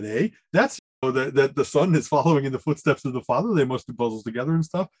DNA. That's that the son is following in the footsteps of the father. They must do puzzles together and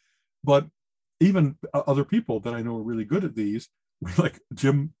stuff. But even other people that I know are really good at these, like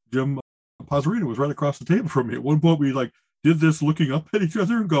Jim Pozzarino was right across the table from me. At one point, we like did this looking up at each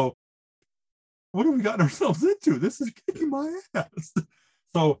other and go, "What have we gotten ourselves into? This is kicking my ass."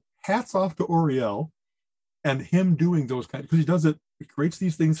 So hats off to Oriel and him doing those kinds, because he does it. He creates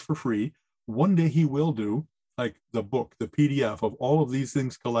these things for free. One day he will do like the book, the PDF of all of these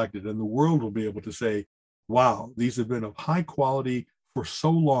things collected, and the world will be able to say, "Wow, these have been of high quality for so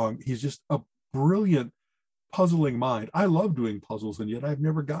long." He's just a brilliant puzzling mind. I love doing puzzles, and yet I've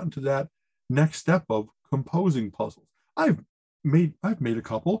never gotten to that next step of composing puzzles. I've made a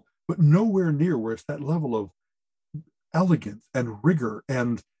couple, but nowhere near where it's that level of elegance and rigor.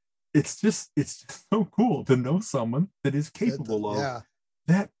 And it's just so cool to know someone that is capable of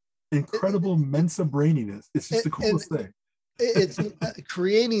that incredible Mensa braininess. It's just the coolest thing. It's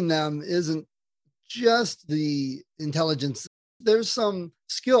creating them isn't just the intelligence. There's some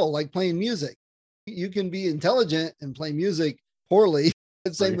skill, like playing music. You can be intelligent and play music poorly.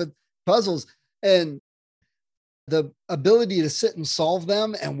 Same with puzzles, and the ability to sit and solve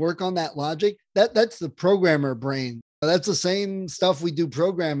them and work on that logic, that's the programmer brain. That's the same stuff we do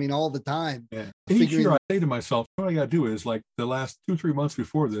programming all the time. Yeah. And each year I say to myself, what I got to do is, like, the last 2-3 months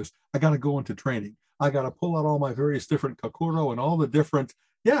before this, I got to go into training. I got to pull out all my various different Kokoro and all the different,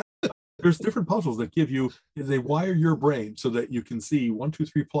 there's different puzzles that give you, they wire your brain so that you can see 1, 2,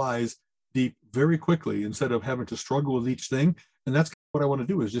 3 plies deep very quickly instead of having to struggle with each thing. And that's what I want to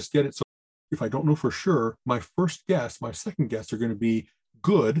do, is just get it. So if I don't know for sure, my first guess, my second guess are going to be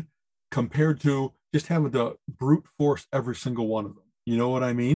good compared to just having to brute force every single one of them. You know what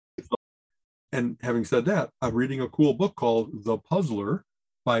I mean? And having said that, I'm reading a cool book called The Puzzler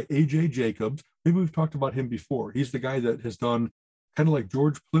by A.J. Jacobs. Maybe we've talked about him before. He's the guy that has done kind of like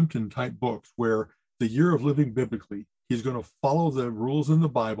George Plimpton type books, where the year of living biblically, he's going to follow the rules in the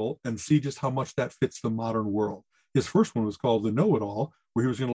Bible and see just how much that fits the modern world. His first one was called The Know-It-All, where he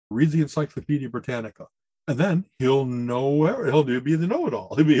was going to read the Encyclopedia Britannica. And then he'll be the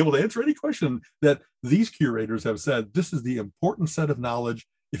know-it-all. He'll be able to answer any question that these curators have said, this is the important set of knowledge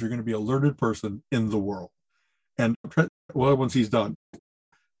if you're going to be a learned person in the world. And once he's done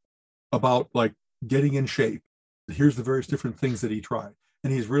about like getting in shape, here's the various different things that he tried.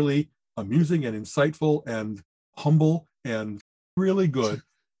 And he's really amusing and insightful and humble and really good.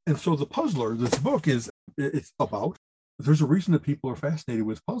 And so The Puzzler, this book it's about, there's a reason that people are fascinated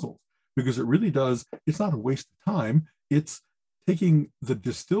with puzzles, because it really does, it's not a waste of time. It's taking the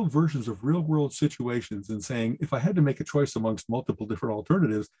distilled versions of real world situations and saying, if I had to make a choice amongst multiple different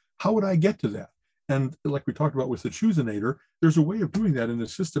alternatives, how would I get to that? And like we talked about with the Choosinator, there's a way of doing that in a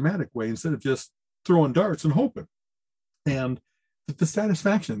systematic way instead of just throwing darts and hoping. And the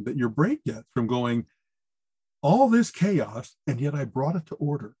satisfaction that your brain gets from going, all this chaos, and yet I brought it to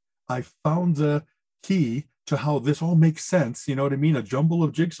order. I found the key to how this all makes sense. You know what I mean? A jumble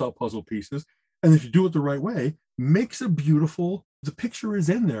of jigsaw puzzle pieces. And if you do it the right way, makes a beautiful, the picture is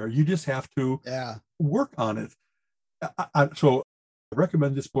in there. You just have to work on it. So I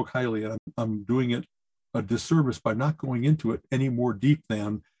recommend this book highly, and I'm doing it a disservice by not going into it any more deep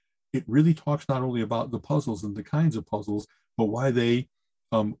than it really talks not only about the puzzles and the kinds of puzzles, but why they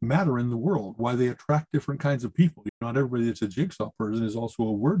matter in the world, why they attract different kinds of people. Not everybody that's a jigsaw person is also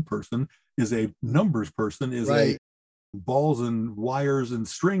a word person, is a numbers person, is a balls and wires and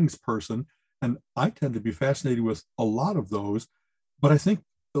strings person. And I tend to be fascinated with a lot of those. But I think,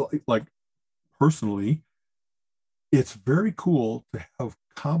 like, personally, it's very cool to have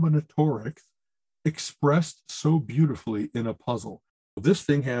combinatorics expressed so beautifully in a puzzle. This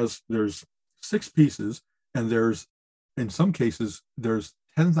thing there's 6 pieces, and in some cases, there's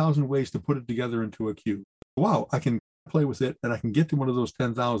 10,000 ways to put it together into a cube. Wow, I can play with it and I can get to one of those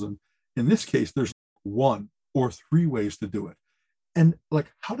 10,000. In this case, there's 1 or 3 ways to do it. And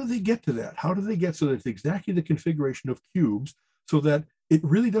like, how do they get to that? How do they get so that it's exactly the configuration of cubes so that it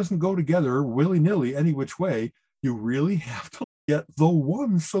really doesn't go together willy-nilly any which way? You really have to get the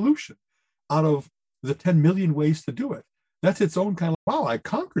one solution out of the 10 million ways to do it. That's its own kind of, wow, I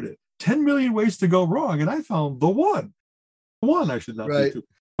conquered it. 10 million ways to go wrong, and I found the one. I should not be too.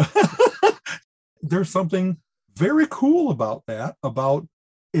 There's something very cool about that,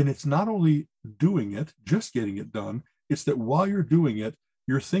 and it's not only doing it, just getting it done. It's that while you're doing it,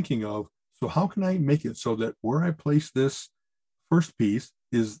 you're thinking of, so how can I make it so that where I place this first piece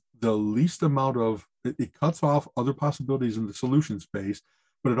is the least amount of, it cuts off other possibilities in the solution space,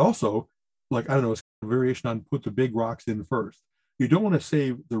 but it also, like, I don't know, it's a variation on put the big rocks in first. You don't want to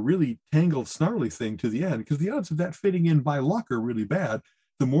save the really tangled, snarly thing to the end, because the odds of that fitting in by luck are really bad.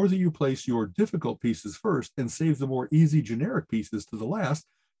 The more that you place your difficult pieces first and save the more easy generic pieces to the last,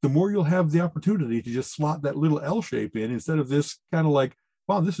 the more you'll have the opportunity to just slot that little L shape in instead of this kind of like,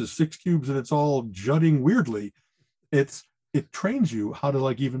 wow, this is 6 cubes and it's all jutting weirdly. It trains you how to,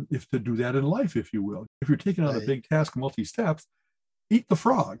 like, even if to do that in life, if you will. If you're taking on a big task, multi-steps, eat the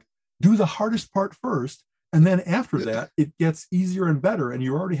frog. Do the hardest part first. And then after that, it gets easier and better. And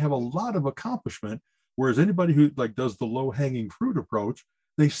you already have a lot of accomplishment. Whereas anybody who like does the low hanging fruit approach,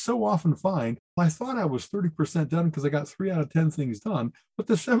 they so often find, I thought I was 30% done because I got 3 out of 10 things done. But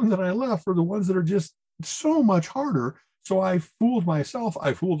the 7 that I left are the ones that are just so much harder. So I fooled myself.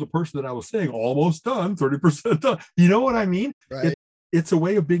 I fooled the person that I was saying almost done, 30% done. You know what I mean? Right. It's a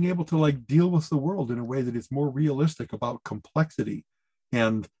way of being able to like deal with the world in a way that is more realistic about complexity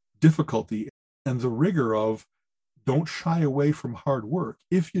and difficulty and the rigor of don't shy away from hard work.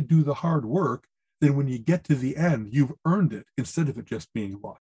 If you do the hard work, then when you get to the end, you've earned it instead of it just being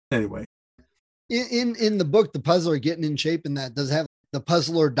luck. Anyway. In the book, The Puzzler, Getting in Shape, and that does have the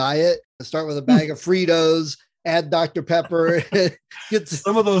Puzzler diet. Start with a bag of Fritos, add Dr. Pepper.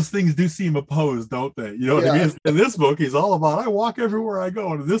 Some of those things do seem opposed, don't they? You know what I mean? In this book, he's all about, I walk everywhere I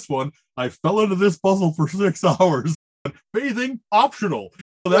go. And in this one, I fell into this puzzle for 6 hours. Bathing optional.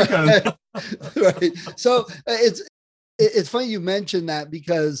 That kind of right. So it's funny you mentioned that,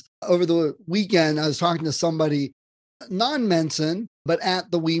 because over the weekend I was talking to somebody non-Menson, but at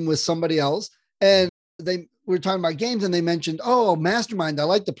the Weem with somebody else, and they were talking about games, and they mentioned, oh, Mastermind, I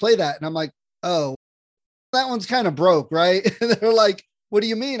like to play that. And I'm like, oh, that one's kind of broke, right? And they're like, what do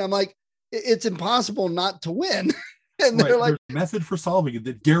you mean? I'm like, it's impossible not to win. And they're like, there's a method for solving it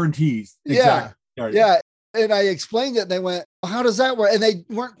that guarantees. Exactly. Yeah. And I explained it, and they went, well, how does that work? And they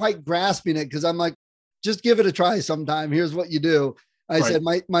weren't quite grasping it, because I'm like, just give it a try sometime. Here's what you do. I said,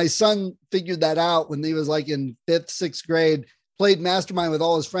 my son figured that out when he was like in 5th, 6th grade, played Mastermind with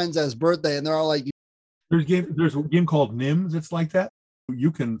all his friends at his birthday. And they're all like, there's a game called NIM that's like that.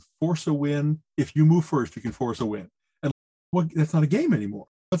 You can force a win. If you move first, you can force a win. And that's not a game anymore.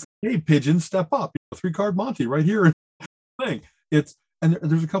 Let's hey, pigeons, step up. 3-card Monty right here. Thing. And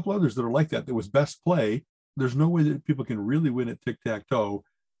there's a couple others that are like that. That was best play. There's no way that people can really win at tic-tac-toe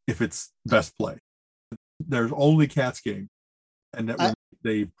if it's best play. There's only Cat's game. And that when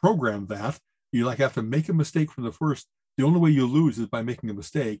they program that, you like have to make a mistake from the first. The only way you lose is by making a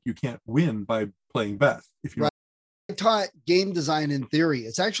mistake. You can't win by playing best. If you I taught game design in theory.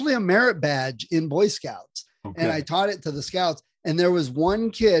 It's actually a merit badge in Boy Scouts. Okay. And I taught it to the scouts. And there was one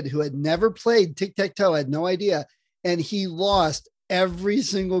kid who had never played tic-tac-toe, had no idea. And he lost every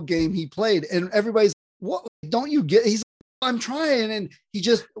single game he played. And everybody's, what don't you get? He's like, I'm trying. And he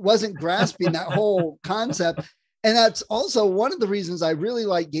just wasn't grasping that whole concept. And that's also one of the reasons I really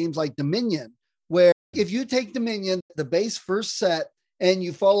like games like Dominion, where if you take Dominion, the base first set, and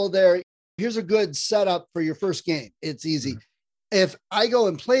you follow there, here's a good setup for your first game. It's easy. Mm-hmm. If I go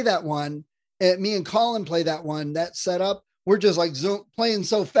and play that one, and me and Colin play that one, that setup, we're just like playing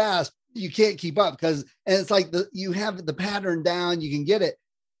so fast, you can't keep up, and it's like you have the pattern down, you can get it.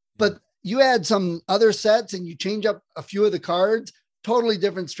 But you add some other sets and you change up a few of the cards, totally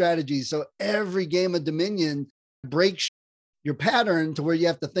different strategies. So every game of Dominion breaks your pattern to where you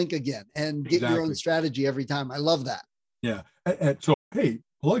have to think again and get your own strategy every time. I love that. Yeah. And so, hey,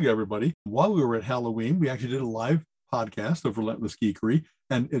 plug everybody. While we were at Halloween, we actually did a live podcast of Relentless Geekery.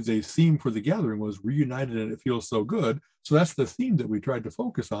 And as a theme for the gathering was reunited and it feels so good. So that's the theme that we tried to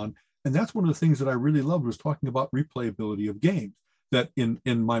focus on. And that's one of the things that I really loved, was talking about replayability of games. That in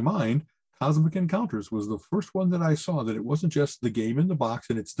my mind, Cosmic Encounters was the first one that I saw that it wasn't just the game in the box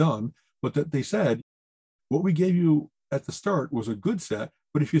and it's done, but that they said, what we gave you at the start was a good set,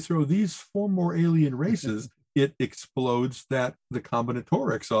 but if you throw these 4 more alien races, it explodes the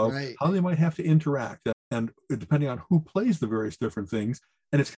combinatorics of how they might have to interact. And depending on who plays the various different things.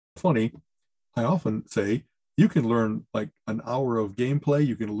 And it's funny, I often say, you can learn like an hour of gameplay.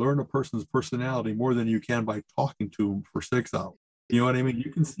 You can learn a person's personality more than you can by talking to them for 6 hours. You know what I mean?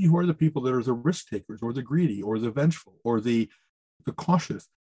 You can see who are the people that are the risk takers, or the greedy, or the vengeful, or the cautious,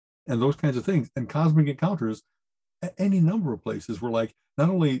 and those kinds of things. And Cosmic Encounters, any number of places were like, not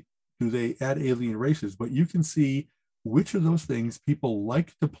only do they add alien races, but you can see which of those things people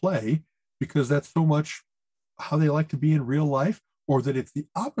like to play, because that's so much how they like to be in real life, or that it's the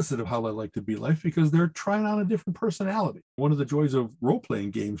opposite of how they like to be life because they're trying on a different personality. One of the joys of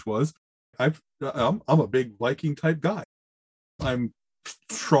role-playing games was I'm a big Viking type guy. I'm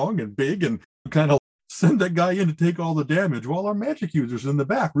strong and big and kind of send that guy in to take all the damage while our magic users in the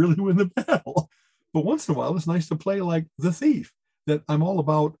back really win the battle. But once in a while, it's nice to play like the thief, that I'm all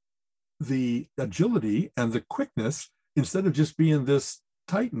about the agility and the quickness instead of just being this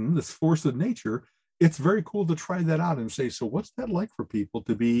titan, this force of nature. It's very cool to try that out and say, so what's that like for people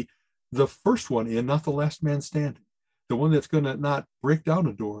to be the first one in, not the last man standing, the one that's going to not break down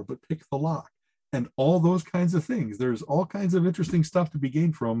a door, but pick the lock, and all those kinds of things. There's all kinds of interesting stuff to be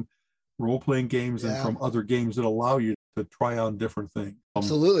gained from role-playing games and from other games that allow you to try on different things.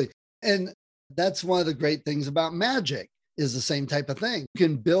 Absolutely. And that's one of the great things about Magic, is the same type of thing. You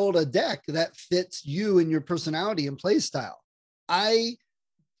can build a deck that fits you and your personality and play style. I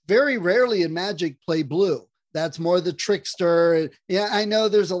very rarely in Magic play blue. That's more the trickster. Yeah, I know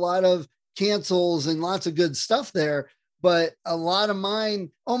there's a lot of cancels and lots of good stuff there, but a lot of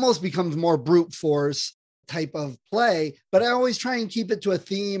mine almost becomes more brute force type of play, but I always try and keep it to a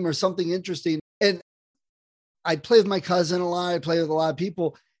theme or something interesting. And I play with my cousin a lot. I play with a lot of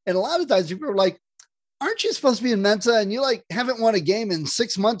people. And a lot of times people are like, aren't you supposed to be in Mensa? And you like haven't won a game in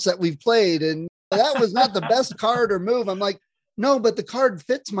 6 months that we've played. And that was not the best card or move. I'm like, no, but the card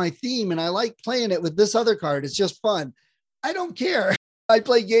fits my theme and I like playing it with this other card. It's just fun. I don't care. I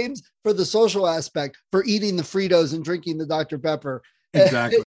play games for the social aspect, for eating the Fritos and drinking the Dr. Pepper.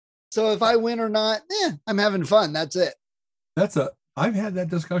 Exactly. So if I win or not, I'm having fun. That's it. I've had that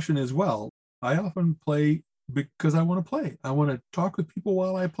discussion as well. I often play because I want to play. I want to talk with people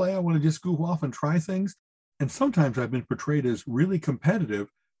while I play. I want to just goof off and try things. And sometimes I've been portrayed as really competitive,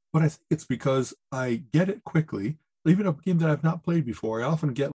 but I think it's because I get it quickly. Even a game that I've not played before, I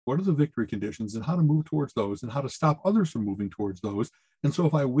often get what are the victory conditions and how to move towards those and how to stop others from moving towards those. And so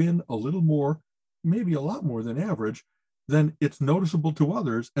if I win a little more, maybe a lot more than average, then it's noticeable to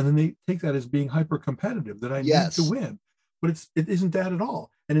others. And then they take that as being hyper competitive, that I need to win. But it isn't that at all.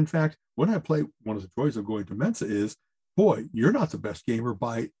 And in fact, when I play, one of the joys of going to Mensa is, boy, you're not the best gamer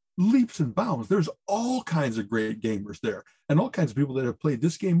by leaps and bounds. There's all kinds of great gamers there and all kinds of people that have played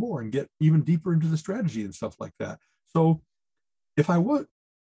this game more and get even deeper into the strategy and stuff like that. So if I would,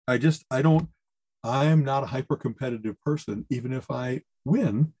 I'm not a hyper competitive person, even if I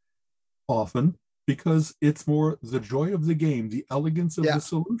win often, because it's more the joy of the game, the elegance of the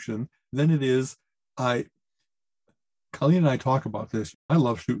solution than it is. Colleen and I talk about this. I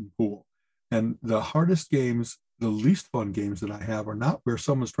love shooting pool. And the hardest games, the least fun games that I have are not where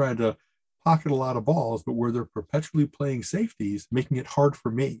someone's trying to pocket a lot of balls, but where they're perpetually playing safeties, making it hard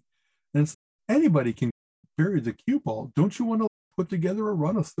for me. And anybody can bury the cue ball. Don't you want to put together a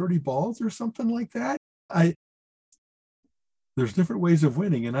run of 30 balls or something like that? There's different ways of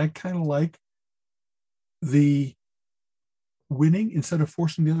winning. And I kind of like the winning instead of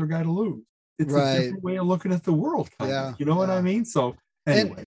forcing the other guy to lose. It's a different way of looking at the world, kind of. You know what I mean? So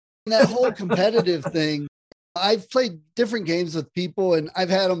anyway. And that whole competitive thing, I've played different games with people and I've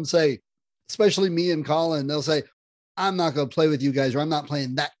had them say, especially me and Colin, they'll say, I'm not going to play with you guys, or I'm not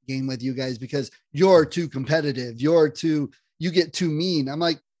playing that game with you guys because you're too competitive. You get too mean. I'm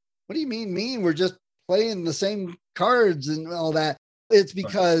like, what do you mean mean? We're just playing the same cards and all that. It's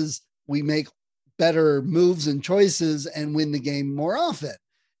because we make better moves and choices and win the game more often.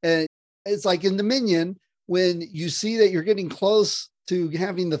 And it's like in Dominion, when you see that you're getting close to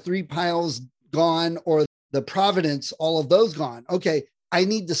having the 3 piles gone or the Providence, all of those gone. Okay, I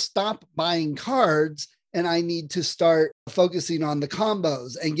need to stop buying cards and I need to start focusing on the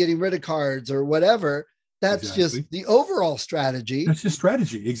combos and getting rid of cards or whatever. That's just the overall strategy. That's just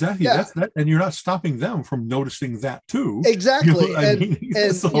strategy. Exactly. Yeah. That's that. And you're not stopping them from noticing that too. Exactly. You know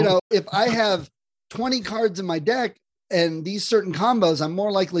and so, if I have 20 cards in my deck and these certain combos, I'm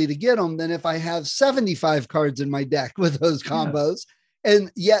more likely to get them than if I have 75 cards in my deck with those combos. Yeah.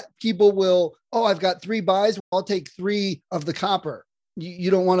 And yet people will, I've got 3 buys. I'll take 3 of the copper.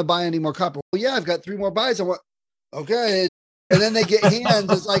 You don't want to buy any more copper. Well, yeah, I've got 3 more buys. I want, okay. And then they get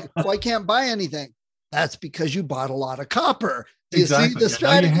hands. It's like, I can't buy anything. That's because you bought a lot of copper. Do you see the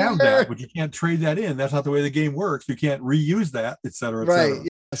strategy? Now you have that, but you can't trade that in. That's not the way the game works. You can't reuse that, et cetera, et cetera. Right.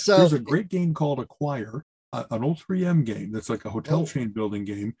 Yeah. So there's a great game called Acquire, an old 3M game that's like a hotel chain building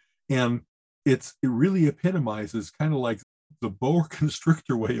game. And it really epitomizes kind of like the boa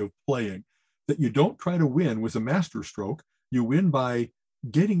constrictor way of playing, that you don't try to win with a master stroke. You win by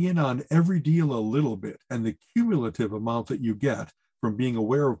getting in on every deal a little bit, and the cumulative amount that you get from being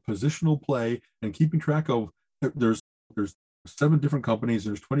aware of positional play and keeping track of, there's 7 different companies,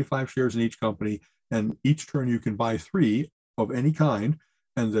 there's 25 shares in each company, and each turn you can buy 3 of any kind,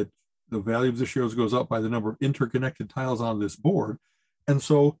 and that the value of the shares goes up by the number of interconnected tiles on this board. And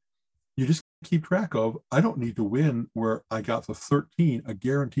so you just keep track of, I don't need to win where I got the 13, a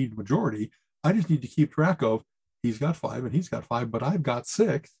guaranteed majority. I just need to keep track of, he's got 5 and he's got 5, but I've got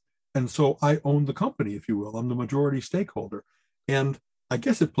 6. And so I own the company, if you will. I'm the majority stakeholder. And I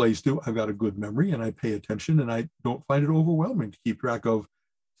guess it plays to, I've got a good memory and I pay attention and I don't find it overwhelming to keep track of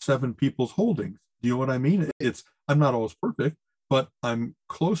 7 people's holdings. Do you know what I mean? I'm not always perfect, but I'm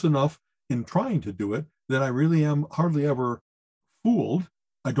close enough in trying to do it that I really am hardly ever fooled.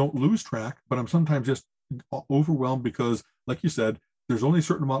 I don't lose track, but I'm sometimes just overwhelmed because, like you said, there's only a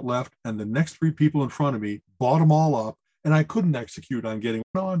certain amount left and the next 3 people in front of me bought them all up and I couldn't execute on getting,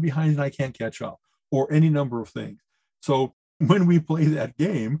 no, I'm behind and I can't catch up, or any number of things. So when we play that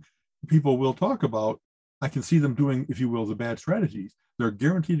game, people will talk about, I can see them doing, if you will, the bad strategies. They're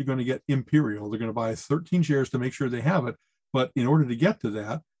guaranteed going to get Imperial. They're going to buy 13 shares to make sure they have it. But in order to get to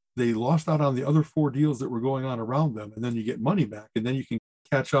that, they lost out on the other 4 deals that were going on around them. And then you get money back and then you can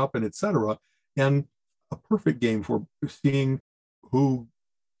catch up and et cetera. And a perfect game for seeing who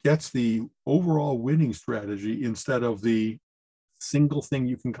gets the overall winning strategy instead of the single thing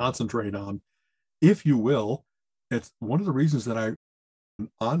you can concentrate on, if you will. It's one of the reasons that an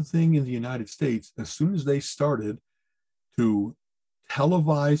odd thing in the United States, as soon as they started to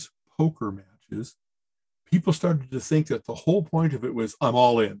televise poker matches, people started to think that the whole point of it was, I'm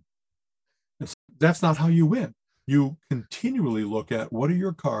all in. And so that's not how you win. You continually look at, what are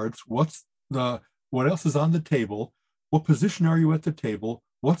your cards? What else is on the table? What position are you at the table?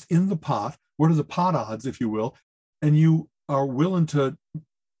 What's in the pot? What are the pot odds, if you will? And you are willing to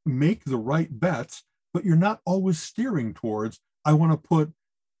make the right bets, but you're not always steering towards, I want to put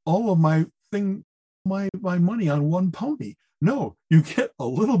all of my money on one pony. No, you get a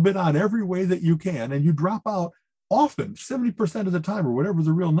little bit on every way that you can, and you drop out often 70% of the time, or whatever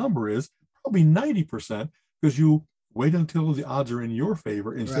the real number is, probably 90%, because you wait until the odds are in your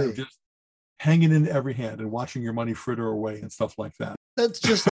favor instead of just hanging into every hand and watching your money fritter away and stuff like that. That's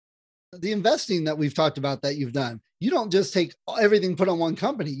just the investing that we've talked about that you've done. You don't just take everything put on one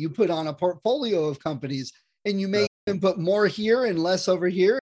company. You put on a portfolio of companies, and you may even put more here and less over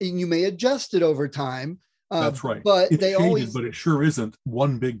here, and you may adjust it over time. That's right. But it changes, but it sure isn't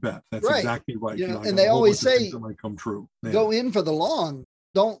one big bet. That's exactly right. You know, and they always say that might come true. Yeah. Go in for the long.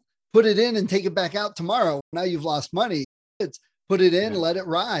 Don't put it in and take it back out tomorrow. Now you've lost money. It's put it in, let it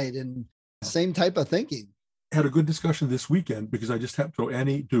ride, and same type of thinking. Had a good discussion this weekend because I just happened to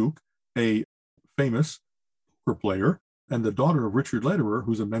Annie Duke, a famous poker player and the daughter of Richard Lederer,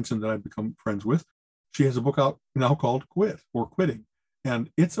 who's a Menson that I've become friends with. She has a book out now called Quit or Quitting. And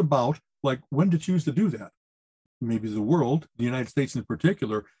it's about like when to choose to do that. Maybe the world, the United States in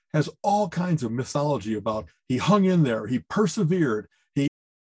particular, has all kinds of mythology about he hung in there, he persevered,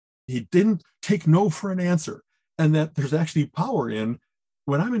 he didn't take no for an answer. And that there's actually power in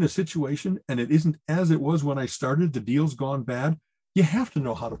when I'm in a situation and it isn't as it was when I started, the deal's gone bad, you have to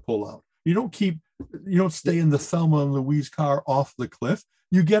know how to pull out. You don't stay in the Thelma and Louise car off the cliff.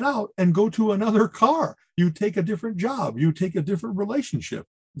 You get out and go to another car. You take a different job. You take a different relationship.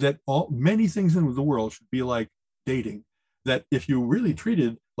 That many things in the world should be like dating. That if you really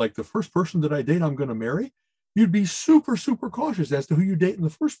treated like the first person that I date, I'm going to marry, you'd be super, super cautious as to who you date in the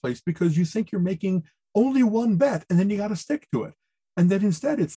first place because you think you're making only one bet and then you got to stick to it. And then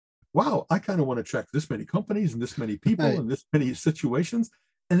instead it's, wow, I kind of want to check this many companies and this many people and this many situations.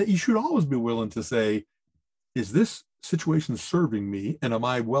 And that you should always be willing to say, is this situation serving me? And am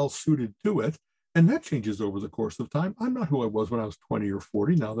I well suited to it? And that changes over the course of time. I'm not who I was when I was 20 or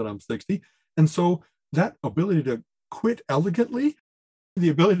 40, now that I'm 60. And so that ability to quit elegantly, the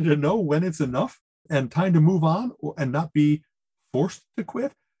ability to know when it's enough and time to move on and not be forced to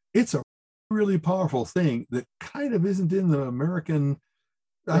quit, it's a really powerful thing that kind of isn't in the American,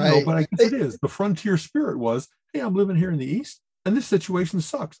 I don't know, but I guess it is. The frontier spirit was, hey, I'm living here in the East and this situation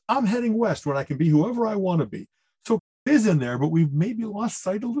sucks. I'm heading west when I can be whoever I want to be. So it is in there, but we've maybe lost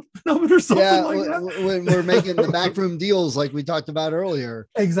sight a little bit of it or something like that. When we're making the backroom deals like we talked about earlier.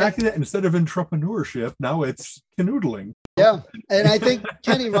 Exactly that. Instead of entrepreneurship, now it's canoodling. Yeah. And I think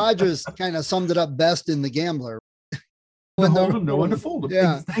Kenny Rogers kind of summed it up best in The Gambler. No one to fold them.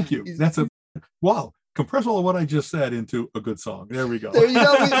 Yeah. Thank you. That's wow. Compress all of what I just said into a good song. There we go. There you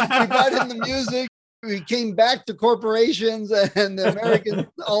go. We got in the music. We came back to corporations and the American,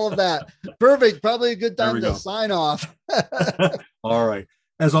 all of that. Perfect. Probably a good time to sign off. All right.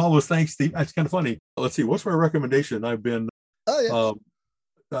 As always, thanks, Steve. It's kind of funny. Let's see. What's my recommendation? I've been The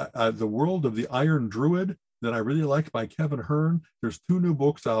World of the Iron Druid that I really liked by Kevin Hearn. There's 2 new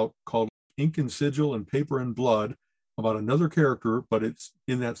books out called Ink and Sigil and Paper and Blood about another character, but it's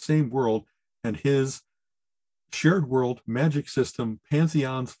in that same world and his shared world, magic system,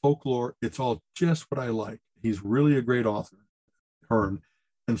 pantheons, folklore. It's all just what I like. He's really a great author, Hearn.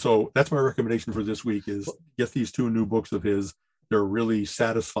 And so that's my recommendation for this week is get these 2 new books of his. They're really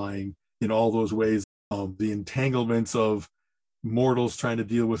satisfying in all those ways. The entanglements of mortals trying to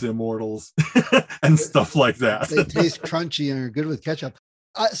deal with immortals and stuff like that. They taste crunchy and are good with ketchup.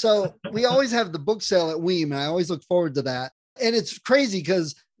 So we always have the book sale at Weem, and I always look forward to that. And it's crazy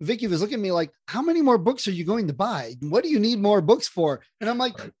because Vicky was looking at me like, how many more books are you going to buy? What do you need more books for? And I'm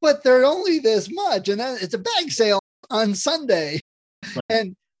like, but they're only this much. And then it's a bag sale on Sunday. Right.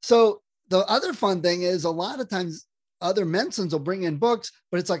 And so the other fun thing is a lot of times other Mensons will bring in books,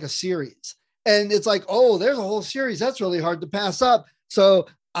 but it's like a series. And it's like, oh, there's a whole series. That's really hard to pass up. So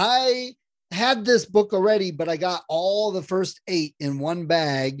I had this book already, but I got all the first 8 in one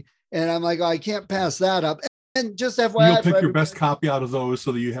bag. And I'm like, oh, I can't pass that up. And just FYI, you'll pick your best copy out of those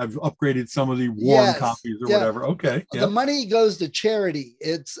so that you have upgraded some of the warm copies or whatever. Okay. The money goes to charity.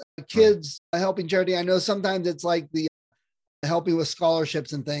 It's kids helping charity. I know sometimes it's like the helping with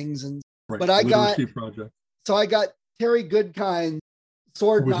scholarships and things. And but I got Terry Goodkind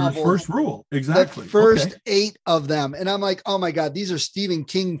sword novels. First rule. Exactly. The first 8 of them. And I'm like, oh my God, these are Stephen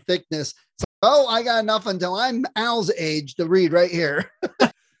King thickness. So, I got enough until I'm Al's age to read right here.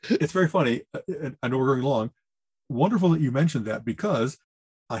 It's very funny. I know we're going long. Wonderful that you mentioned that, because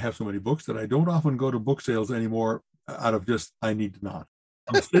I have so many books that I don't often go to book sales anymore out of just, I need to not.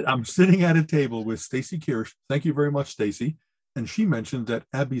 I'm sitting at a table with Stacy Kirsch. Thank you very much, Stacy. And she mentioned that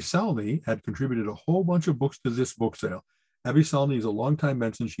Abby Salney had contributed a whole bunch of books to this book sale. Abby Salney is a longtime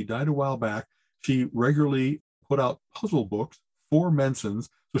Menson. She died a while back. She regularly put out puzzle books for Mensons.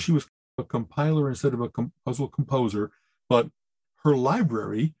 So she was a compiler instead of a puzzle composer. But her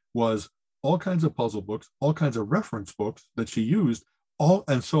library was all kinds of puzzle books, all kinds of reference books that she used.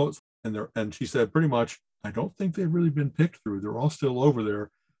 And she said pretty much, I don't think they've really been picked through. They're all still over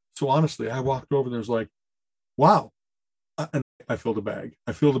there. So honestly, I walked over and there's like, wow. And I filled a bag.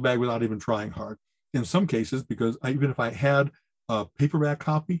 I filled a bag without even trying hard. In some cases, because even if I had a paperback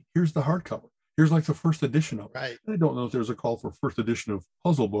copy, here's the hardcover. Here's like the first edition of it. Right. I don't know if there's a call for first edition of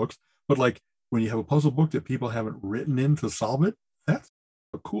puzzle books, but like when you have a puzzle book that people haven't written in to solve it, that's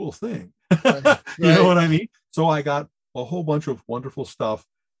a cool thing. Right. You know what I mean? So I got a whole bunch of wonderful stuff,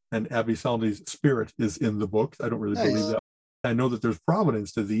 and Abby Salney's spirit is in the books. I don't really believe that. I know that there's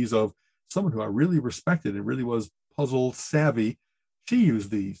provenance to these of someone who I really respected and really was puzzle savvy. She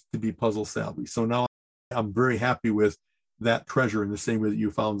used these to be puzzle savvy. So now I'm very happy with that treasure, in the same way that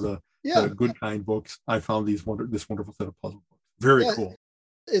you found the Good Kind books. I found this wonderful set of puzzle books. Very cool.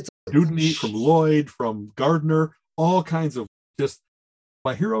 It's Dudney from Lloyd, from Gardner, all kinds of just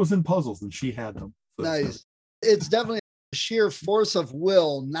my heroes in puzzles, and she had them. So nice. It's definitely a sheer force of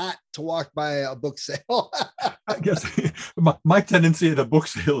will not to walk by a book sale. I guess my tendency at a book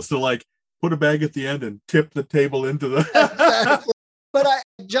sale is to like put a bag at the end and tip the table into the. Exactly. But I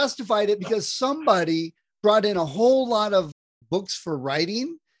justified it because somebody brought in a whole lot of books for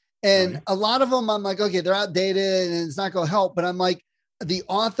writing. And a lot of them, I'm like, okay, they're outdated and it's not going to help. But I'm like, the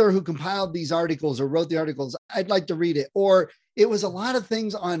author who compiled these articles or wrote the articles, I'd like to read it. Or it was a lot of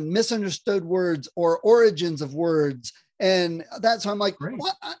things on misunderstood words or origins of words. And that's why I'm like,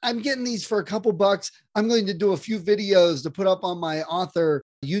 what? I'm getting these for a couple bucks. I'm going to do a few videos to put up on my author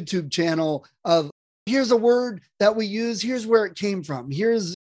YouTube channel of here's a word that we use. Here's where it came from.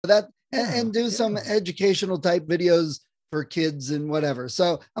 Here's that, and do some educational type videos for kids and whatever.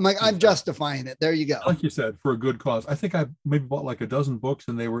 So I'm like, I'm justifying it. There you go. Like you said, for a good cause. I think I maybe bought like a dozen books,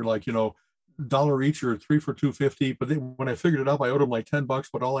 and they were like, $1 each or 3 for $2.50. But when I figured it up, I owed them like $10,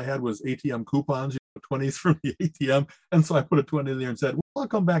 but all I had was ATM coupons, 20s from the ATM. And so I put a 20 in there and said, well, I'll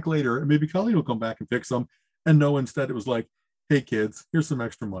come back later, and maybe Colleen will come back and fix them. And no, instead it was like, hey kids, here's some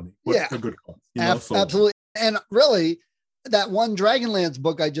extra money. What's a good cause? So, absolutely. And really, that one Dragonlance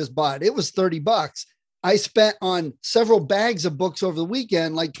book I just bought, it was $30. I spent on several bags of books over the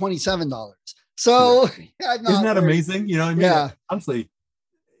weekend, like $27. So isn't that amazing? You know what I mean? Yeah. Honestly,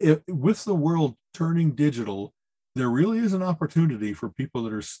 with the world turning digital, there really is an opportunity for people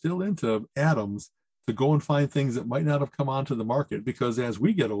that are still into atoms to go and find things that might not have come onto the market, because as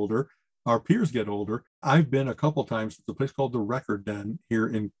we get older, our peers get older. I've been a couple times to a place called the Record Den here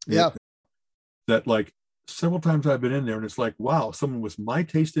in that, like, several times I've been in there, and it's like, wow, someone with my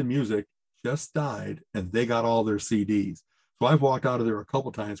taste in music just died and they got all their CDs. So I've walked out of there a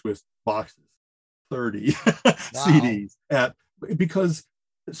couple times with boxes, 30 CDs because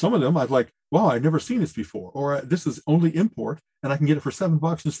some of them I've like, wow, I've never seen this before, or this is only import and I can get it for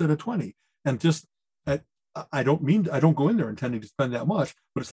 $7 instead of 20. And just I don't go in there intending to spend that much,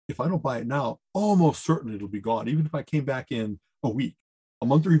 but if I don't buy it now, almost certainly it'll be gone, even if I came back in a week, a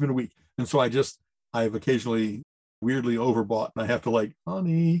month, or even a week. And so I've occasionally weirdly overbought, and I have to like,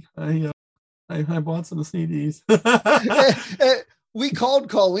 honey, I bought some CDs. We called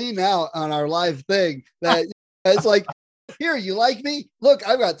Colleen out on our live thing that it's like, here, you like me? Look,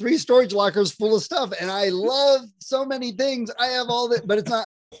 I've got 3 storage lockers full of stuff, and I love so many things. I have all that, but it's not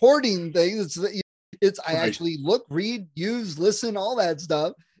hoarding things. It's I actually look, read, use, listen, all that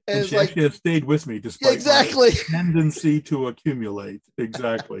stuff. And she actually has stayed with me despite my tendency to accumulate.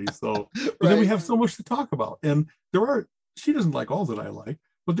 Exactly. So but then we have so much to talk about. And she doesn't like all that I like,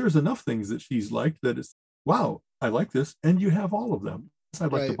 but there's enough things that she's liked that it's, wow, I like this. And you have all of them.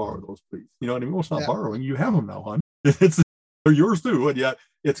 I'd like to borrow those, please. You know what I mean? Well, it's not borrowing. You have them now, hon. They're yours too. And yet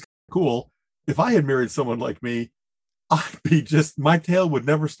it's cool. If I had married someone like me, I'd be my tail would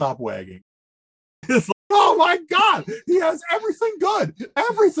never stop wagging. It's like, oh my God, he has everything good,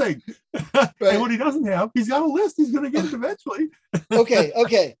 everything. And what he doesn't have, he's got a list. He's going to get it eventually.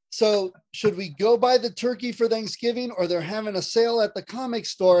 Okay. So should we go buy the turkey for Thanksgiving, or they're having a sale at the comic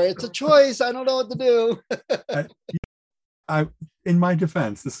store? It's a choice. I don't know what to do. In my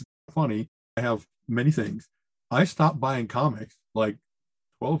defense, this is funny. I have many things. I stopped buying comics like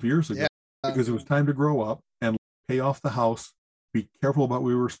 12 years ago because it was time to grow up and pay off the house be careful about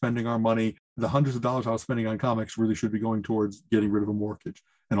where we were spending our money. The hundreds of dollars I was spending on comics really should be going towards getting rid of a mortgage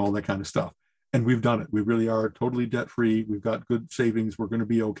and all that kind of stuff. And we've done it. We really are totally debt-free. We've got good savings. We're going to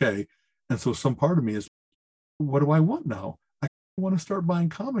be okay. And so some part of me is, what do I want now? I want to start buying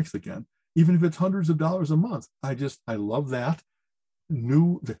comics again, even if it's hundreds of dollars a month. I love that.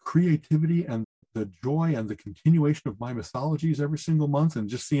 The creativity and the joy and the continuation of my mythologies every single month, and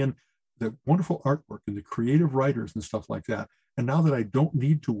just seeing the wonderful artwork and the creative writers and stuff like that. And now that I don't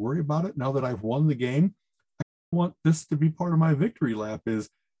need to worry about it, now that I've won the game, I want this to be part of my victory lap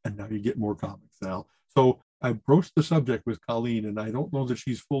and now you get more comics, Al. So I broached the subject with Colleen, and I don't know that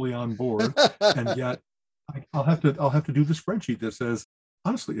she's fully on board. And yet I'll have to do the spreadsheet that says,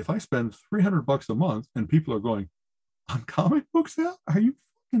 honestly, if I spend $300 a month and people are going, on comic books, Al, are you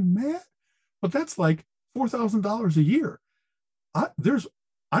fucking mad? But that's like $4,000 a year. I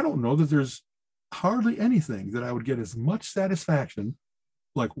don't know that there's hardly anything that I would get as much satisfaction,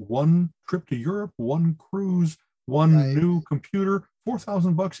 like one trip to Europe, one cruise, one new computer.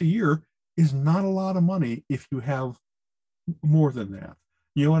 $4,000 a year is not a lot of money if you have more than that.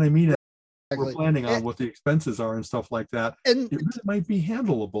 You know what I mean? Exactly. We're planning on what the expenses are and stuff like that. And it really might be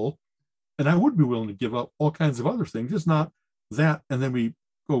handleable. And I would be willing to give up all kinds of other things. It's not that, and then we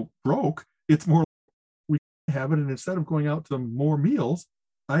go broke. It's more we have it, and instead of going out to more meals,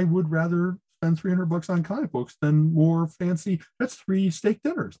 I would rather spend $300 on comic books than more fancy. That's 3 steak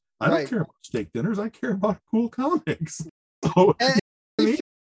dinners. I don't care about steak dinners. I care about cool comics. So, to be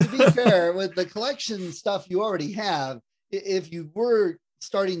fair, with the collection stuff you already have, if you were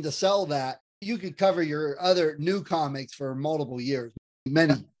starting to sell that, you could cover your other new comics for multiple years,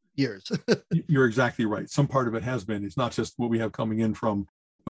 many years. You're exactly right. Some part of it has been. It's not just what we have coming in from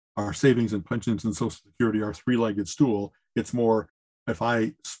our savings and pensions and Social Security, our 3-legged stool. It's more, if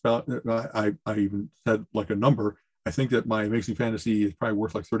I even said like a number, I think that my Amazing Fantasy is probably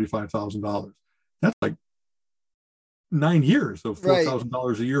worth like $35,000. That's like 9 years of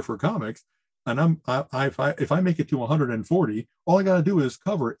 $4,000 a year for comics. And if I make it to 140, all I got to do is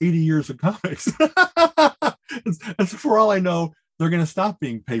cover 80 years of comics. And so for all I know, they're going to stop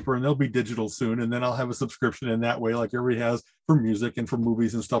being paper and they'll be digital soon. And then I'll have a subscription in that way, like everybody has for music and for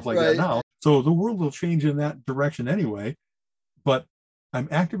movies and stuff like that now. So the world will change in that direction anyway. But I'm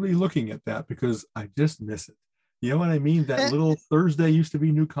actively looking at that because I just miss it. You know what I mean? That little Thursday used to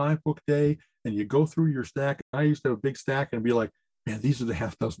be New Comic Book Day, and you go through your stack. I used to have a big stack and be like, man, these are the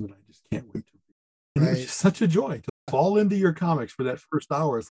half dozen that I just can't wait to read. And it was just such a joy to fall into your comics for that first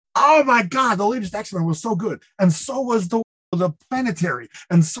hour. It's, oh my God, the latest X-Men was so good. And so was the Planetary,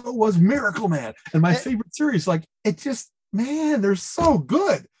 and so was Miracle Man. And my favorite series, like, it just, man, they're so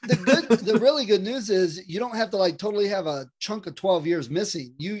good. The really good news is you don't have to like totally have a chunk of 12 years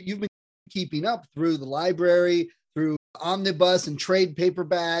missing. You've been keeping up through the library, through omnibus and trade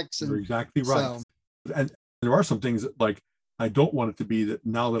paperbacks. And you're exactly right. So. And there are some things that, like, I don't want it to be that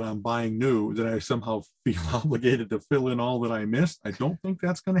now that I'm buying new, that I somehow feel obligated to fill in all that I missed. I don't think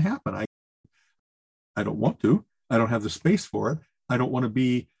that's going to happen. I don't want to. I don't have the space for it. I don't want to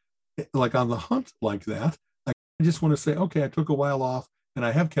be like on the hunt like that. I just want to say, okay, I took a while off and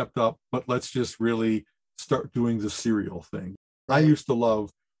I have kept up, but let's just really start doing the serial thing. I used to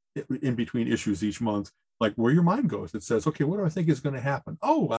love in between issues each month, like where your mind goes. It says, okay, what do I think is going to happen?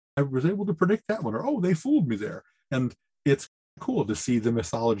 Oh, I was able to predict that one, or, oh, they fooled me there. And it's cool to see the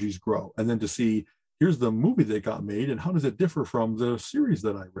mythologies grow, and then to see, here's the movie that got made, and how does it differ from the series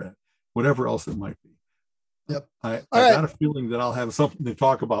that I read, whatever else it might be. Yep. I got a feeling that I'll have something to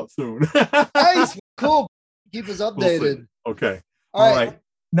talk about soon. Nice. Cool. Keep us updated. We'll okay. All right.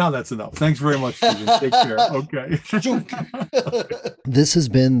 Now that's enough. Thanks very much, Stephen. Take care. Okay. This has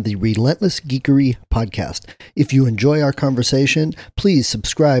been the Relentless Geekery Podcast. If you enjoy our conversation, please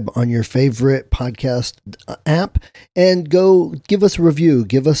subscribe on your favorite podcast app and go give us a review.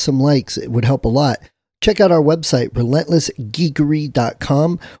 Give us some likes. It would help a lot. Check out our website,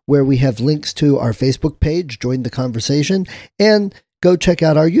 relentlessgeekery.com, where we have links to our Facebook page, join the conversation, and go check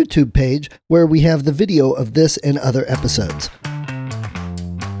out our YouTube page, where we have the video of this and other episodes.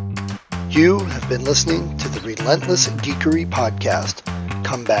 You have been listening to the Relentless Geekery Podcast.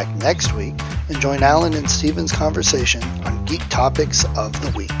 Come back next week and join Alan and Stephen's conversation on geek topics of the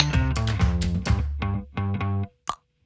week.